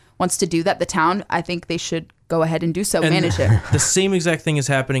there wants to do that, the town, I think they should go ahead and do so, manage it. The same exact thing is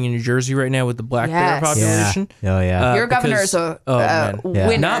happening in New Jersey right now with the black bear Yes. population. Yeah. Oh, yeah. Your governor because- is a man.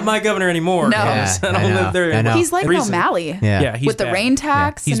 winner. Not my governor anymore. No. guys. Yeah, I don't I know, live there I know. anymore. He's like Recently. O'Malley. Yeah. Yeah, he's with the bad. rain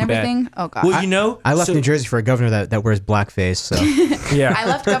tax he's and bad. everything. Oh, God. Well, you know, I left so- New Jersey for a governor that wears blackface. So Yeah, I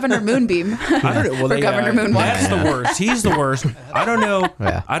left Governor Moonbeam. I don't know. Well, for Governor Moonwalk. That's the worst. He's the worst. I don't know.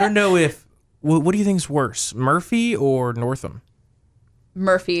 Yeah. I don't know if. What do you think is worse, Murphy or Northam?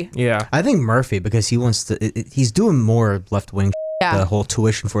 Murphy. Yeah. I think Murphy, because he wants to. He's doing more left wing. Yeah. The whole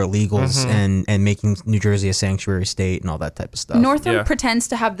tuition for illegals and making New Jersey a sanctuary state and all that type of stuff. Northam Yeah. pretends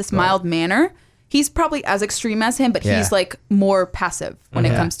to have this mild manner. He's probably as extreme as him, but Yeah. he's like more passive when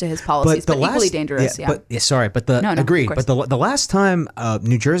it comes to his policies, but equally dangerous. Yeah. But sorry, but the No, agreed. of But the last time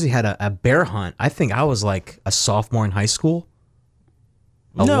New Jersey had a bear hunt, I think I was like a sophomore in high school.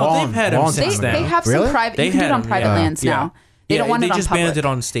 No, they've had 'em long since time then. they ago. have Really? some private. They You can do had it on 'em, private yeah. lands Yeah. now. They don't want they it on just public. banned it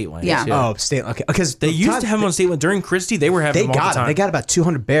on state lands. Yeah. Oh, state. Okay, because They used to have them on state land during Christie. They were having They them all got the time. They got about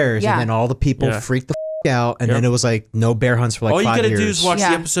 200 bears, Yeah. and then all the people Yeah. freaked the out, and then it was like no bear hunts for like All you 5 gotta years. do is watch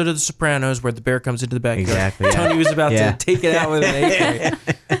Yeah. the episode of The Sopranos where the bear comes into the backyard. Exactly, yeah. Tony was about Yeah. to take it out with an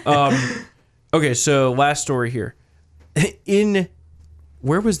AK. Okay, so last story here.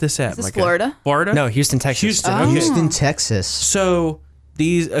 Where was this at? Is this Micah? Florida? Florida? No, Houston, Texas. Houston. Oh. Okay. Houston, Texas. So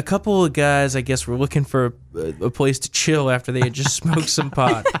a couple of guys, I guess, were looking for a place to chill after they had just smoked some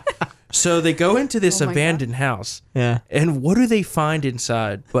pot. So they go into this Oh my abandoned house. Yeah. And what do they find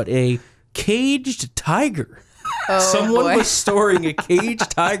inside but a caged tiger? Oh, Someone boy. was storing a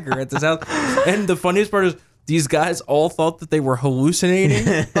caged tiger at this house. And the funniest part is these guys all thought that they were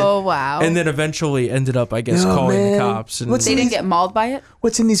hallucinating Oh wow. and then eventually ended up, I guess, No, calling man. the cops. And What's they didn't get mauled by it.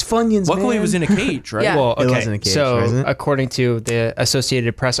 What's in these Funyuns, luckily, man? it was in a cage, right? Yeah. Well, It okay. wasn't a cage, so, wasn't it? according to the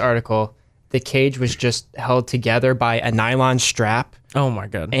Associated Press article, the cage was just held together by a nylon strap Oh, my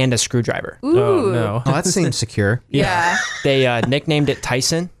God. and a screwdriver. Ooh. Oh, no. Oh, that seems secure. Yeah. They nicknamed it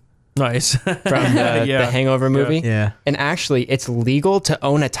Tyson Nice. from the Yeah. Hangover movie. Yeah. And actually, it's legal to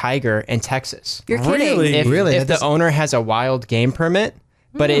own a tiger in Texas. You're kidding. Really? If, Really? if That the doesn't- owner has a wild game permit,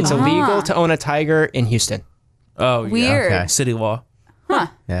 but it's illegal to own a tiger in Houston. Oh, yeah. Weird. Okay. City law.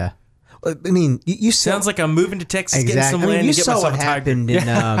 Yeah. I mean, you saw, Sounds like I'm moving to Texas, getting exactly. some I mean, land you to get saw myself what a tiger.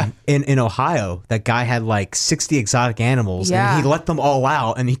 happened in Ohio. That guy had like 60 exotic animals, Yeah. and he let them all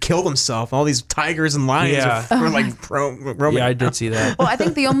out, and he killed himself. All these tigers and lions Yeah. were like roaming. Yeah, I did see that. Well, I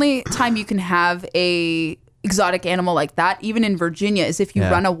think the only time you can have a exotic animal like that, even in Virginia, is if you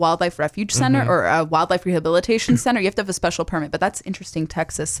run a wildlife refuge center or a wildlife rehabilitation center, you have to have a special permit. But that's interesting.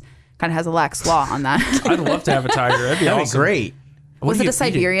 Texas kind of has a lax law on that. I'd love to have a tiger. That'd be That'd awesome. be great. What Was do it you a feed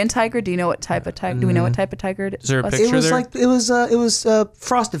Siberian tiger? Do you know what type of tiger? Do we know what type of tiger it Is there a was? picture It was there? like it was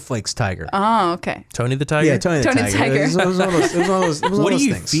Frosted Flakes tiger. Oh, okay. Tony the tiger? Yeah, Tony the Tony the tiger. tiger. It was one of those. It was one of those. It was one What of do those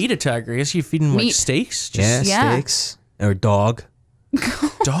you things. feed a tiger? I guess you feed him like Meat. steaks? Yeah, Yeah. steaks or dog.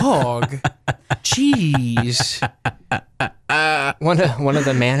 Dog. Jeez. One of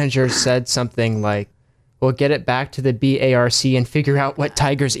the managers said something like, "We'll get it back to the BARC and figure out what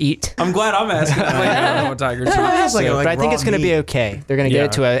tigers eat." I'm glad I'm asking. Like, I don't know what tigers eat. But I think it's going to be okay. They're going to get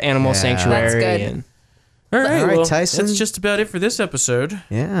it to an animal sanctuary. That's good. And All right, right, well, Tyson. that's just about it for this episode.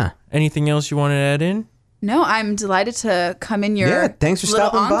 Yeah. Anything else you want to add in? No, I'm delighted to come in your Yeah, thanks for little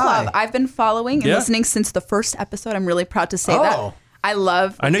stopping enclave. by. I've been following and Yeah. listening since the first episode. I'm really proud to say Oh. that. I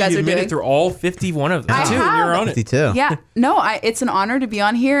love what I know you guys you are made doing. it through all 51 of them, I too, and have. you're on it. 52. Yeah, no, it's an honor to be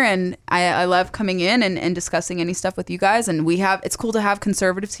on here, and I love coming in and discussing any stuff with you guys. And it's cool to have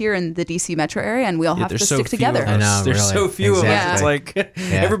conservatives here in the DC metro area, and we all Yeah, have to there's so stick few together. of us. I know, There's really. so few of us. It's Exactly. like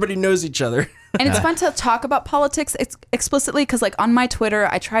everybody knows each other. And it's fun to talk about politics explicitly because, like, on my Twitter,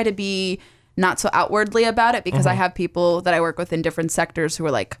 I try to be not so outwardly about it because I have people that I work with in different sectors who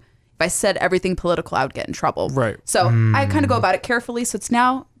are like, if I said everything political, I would get in trouble. Right. So I kind of go about it carefully. So it's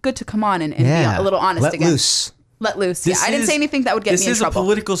now good to come on and be a little honest Let again. loose. Let loose. This I didn't is- say anything that would get This me in is a trouble.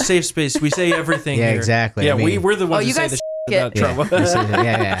 political safe space. We say everything Yeah, here. exactly. Yeah, I mean- we're the ones you who say guys the get- about trouble.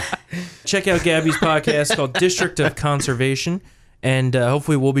 Yeah. Check out Gabby's podcast called District of Conservation, and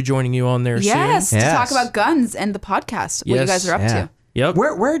hopefully we'll be joining you on there Yes, soon. to Yes. talk about guns and the podcast, what you Yes. guys are up Yeah. to. Yep.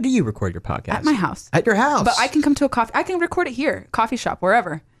 Where do you record your podcast? At my house. At your house. But I can come to I can record it here, coffee shop,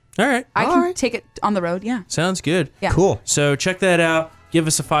 wherever. All right. I All can right. take it on the road. Yeah. Sounds good. Yeah. Cool. So check that out. Give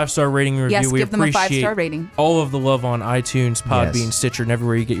us a 5-star rating and review. Yes, We give them a appreciate 5-star rating. all of the love on iTunes, Podbean, Yes. Stitcher, and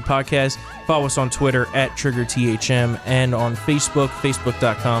everywhere you get your podcasts. Follow us on Twitter at TriggerTHM and on Facebook,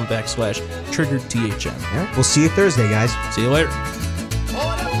 facebook.com/TriggerTHM. Yeah. We'll see you Thursday, guys. See you later.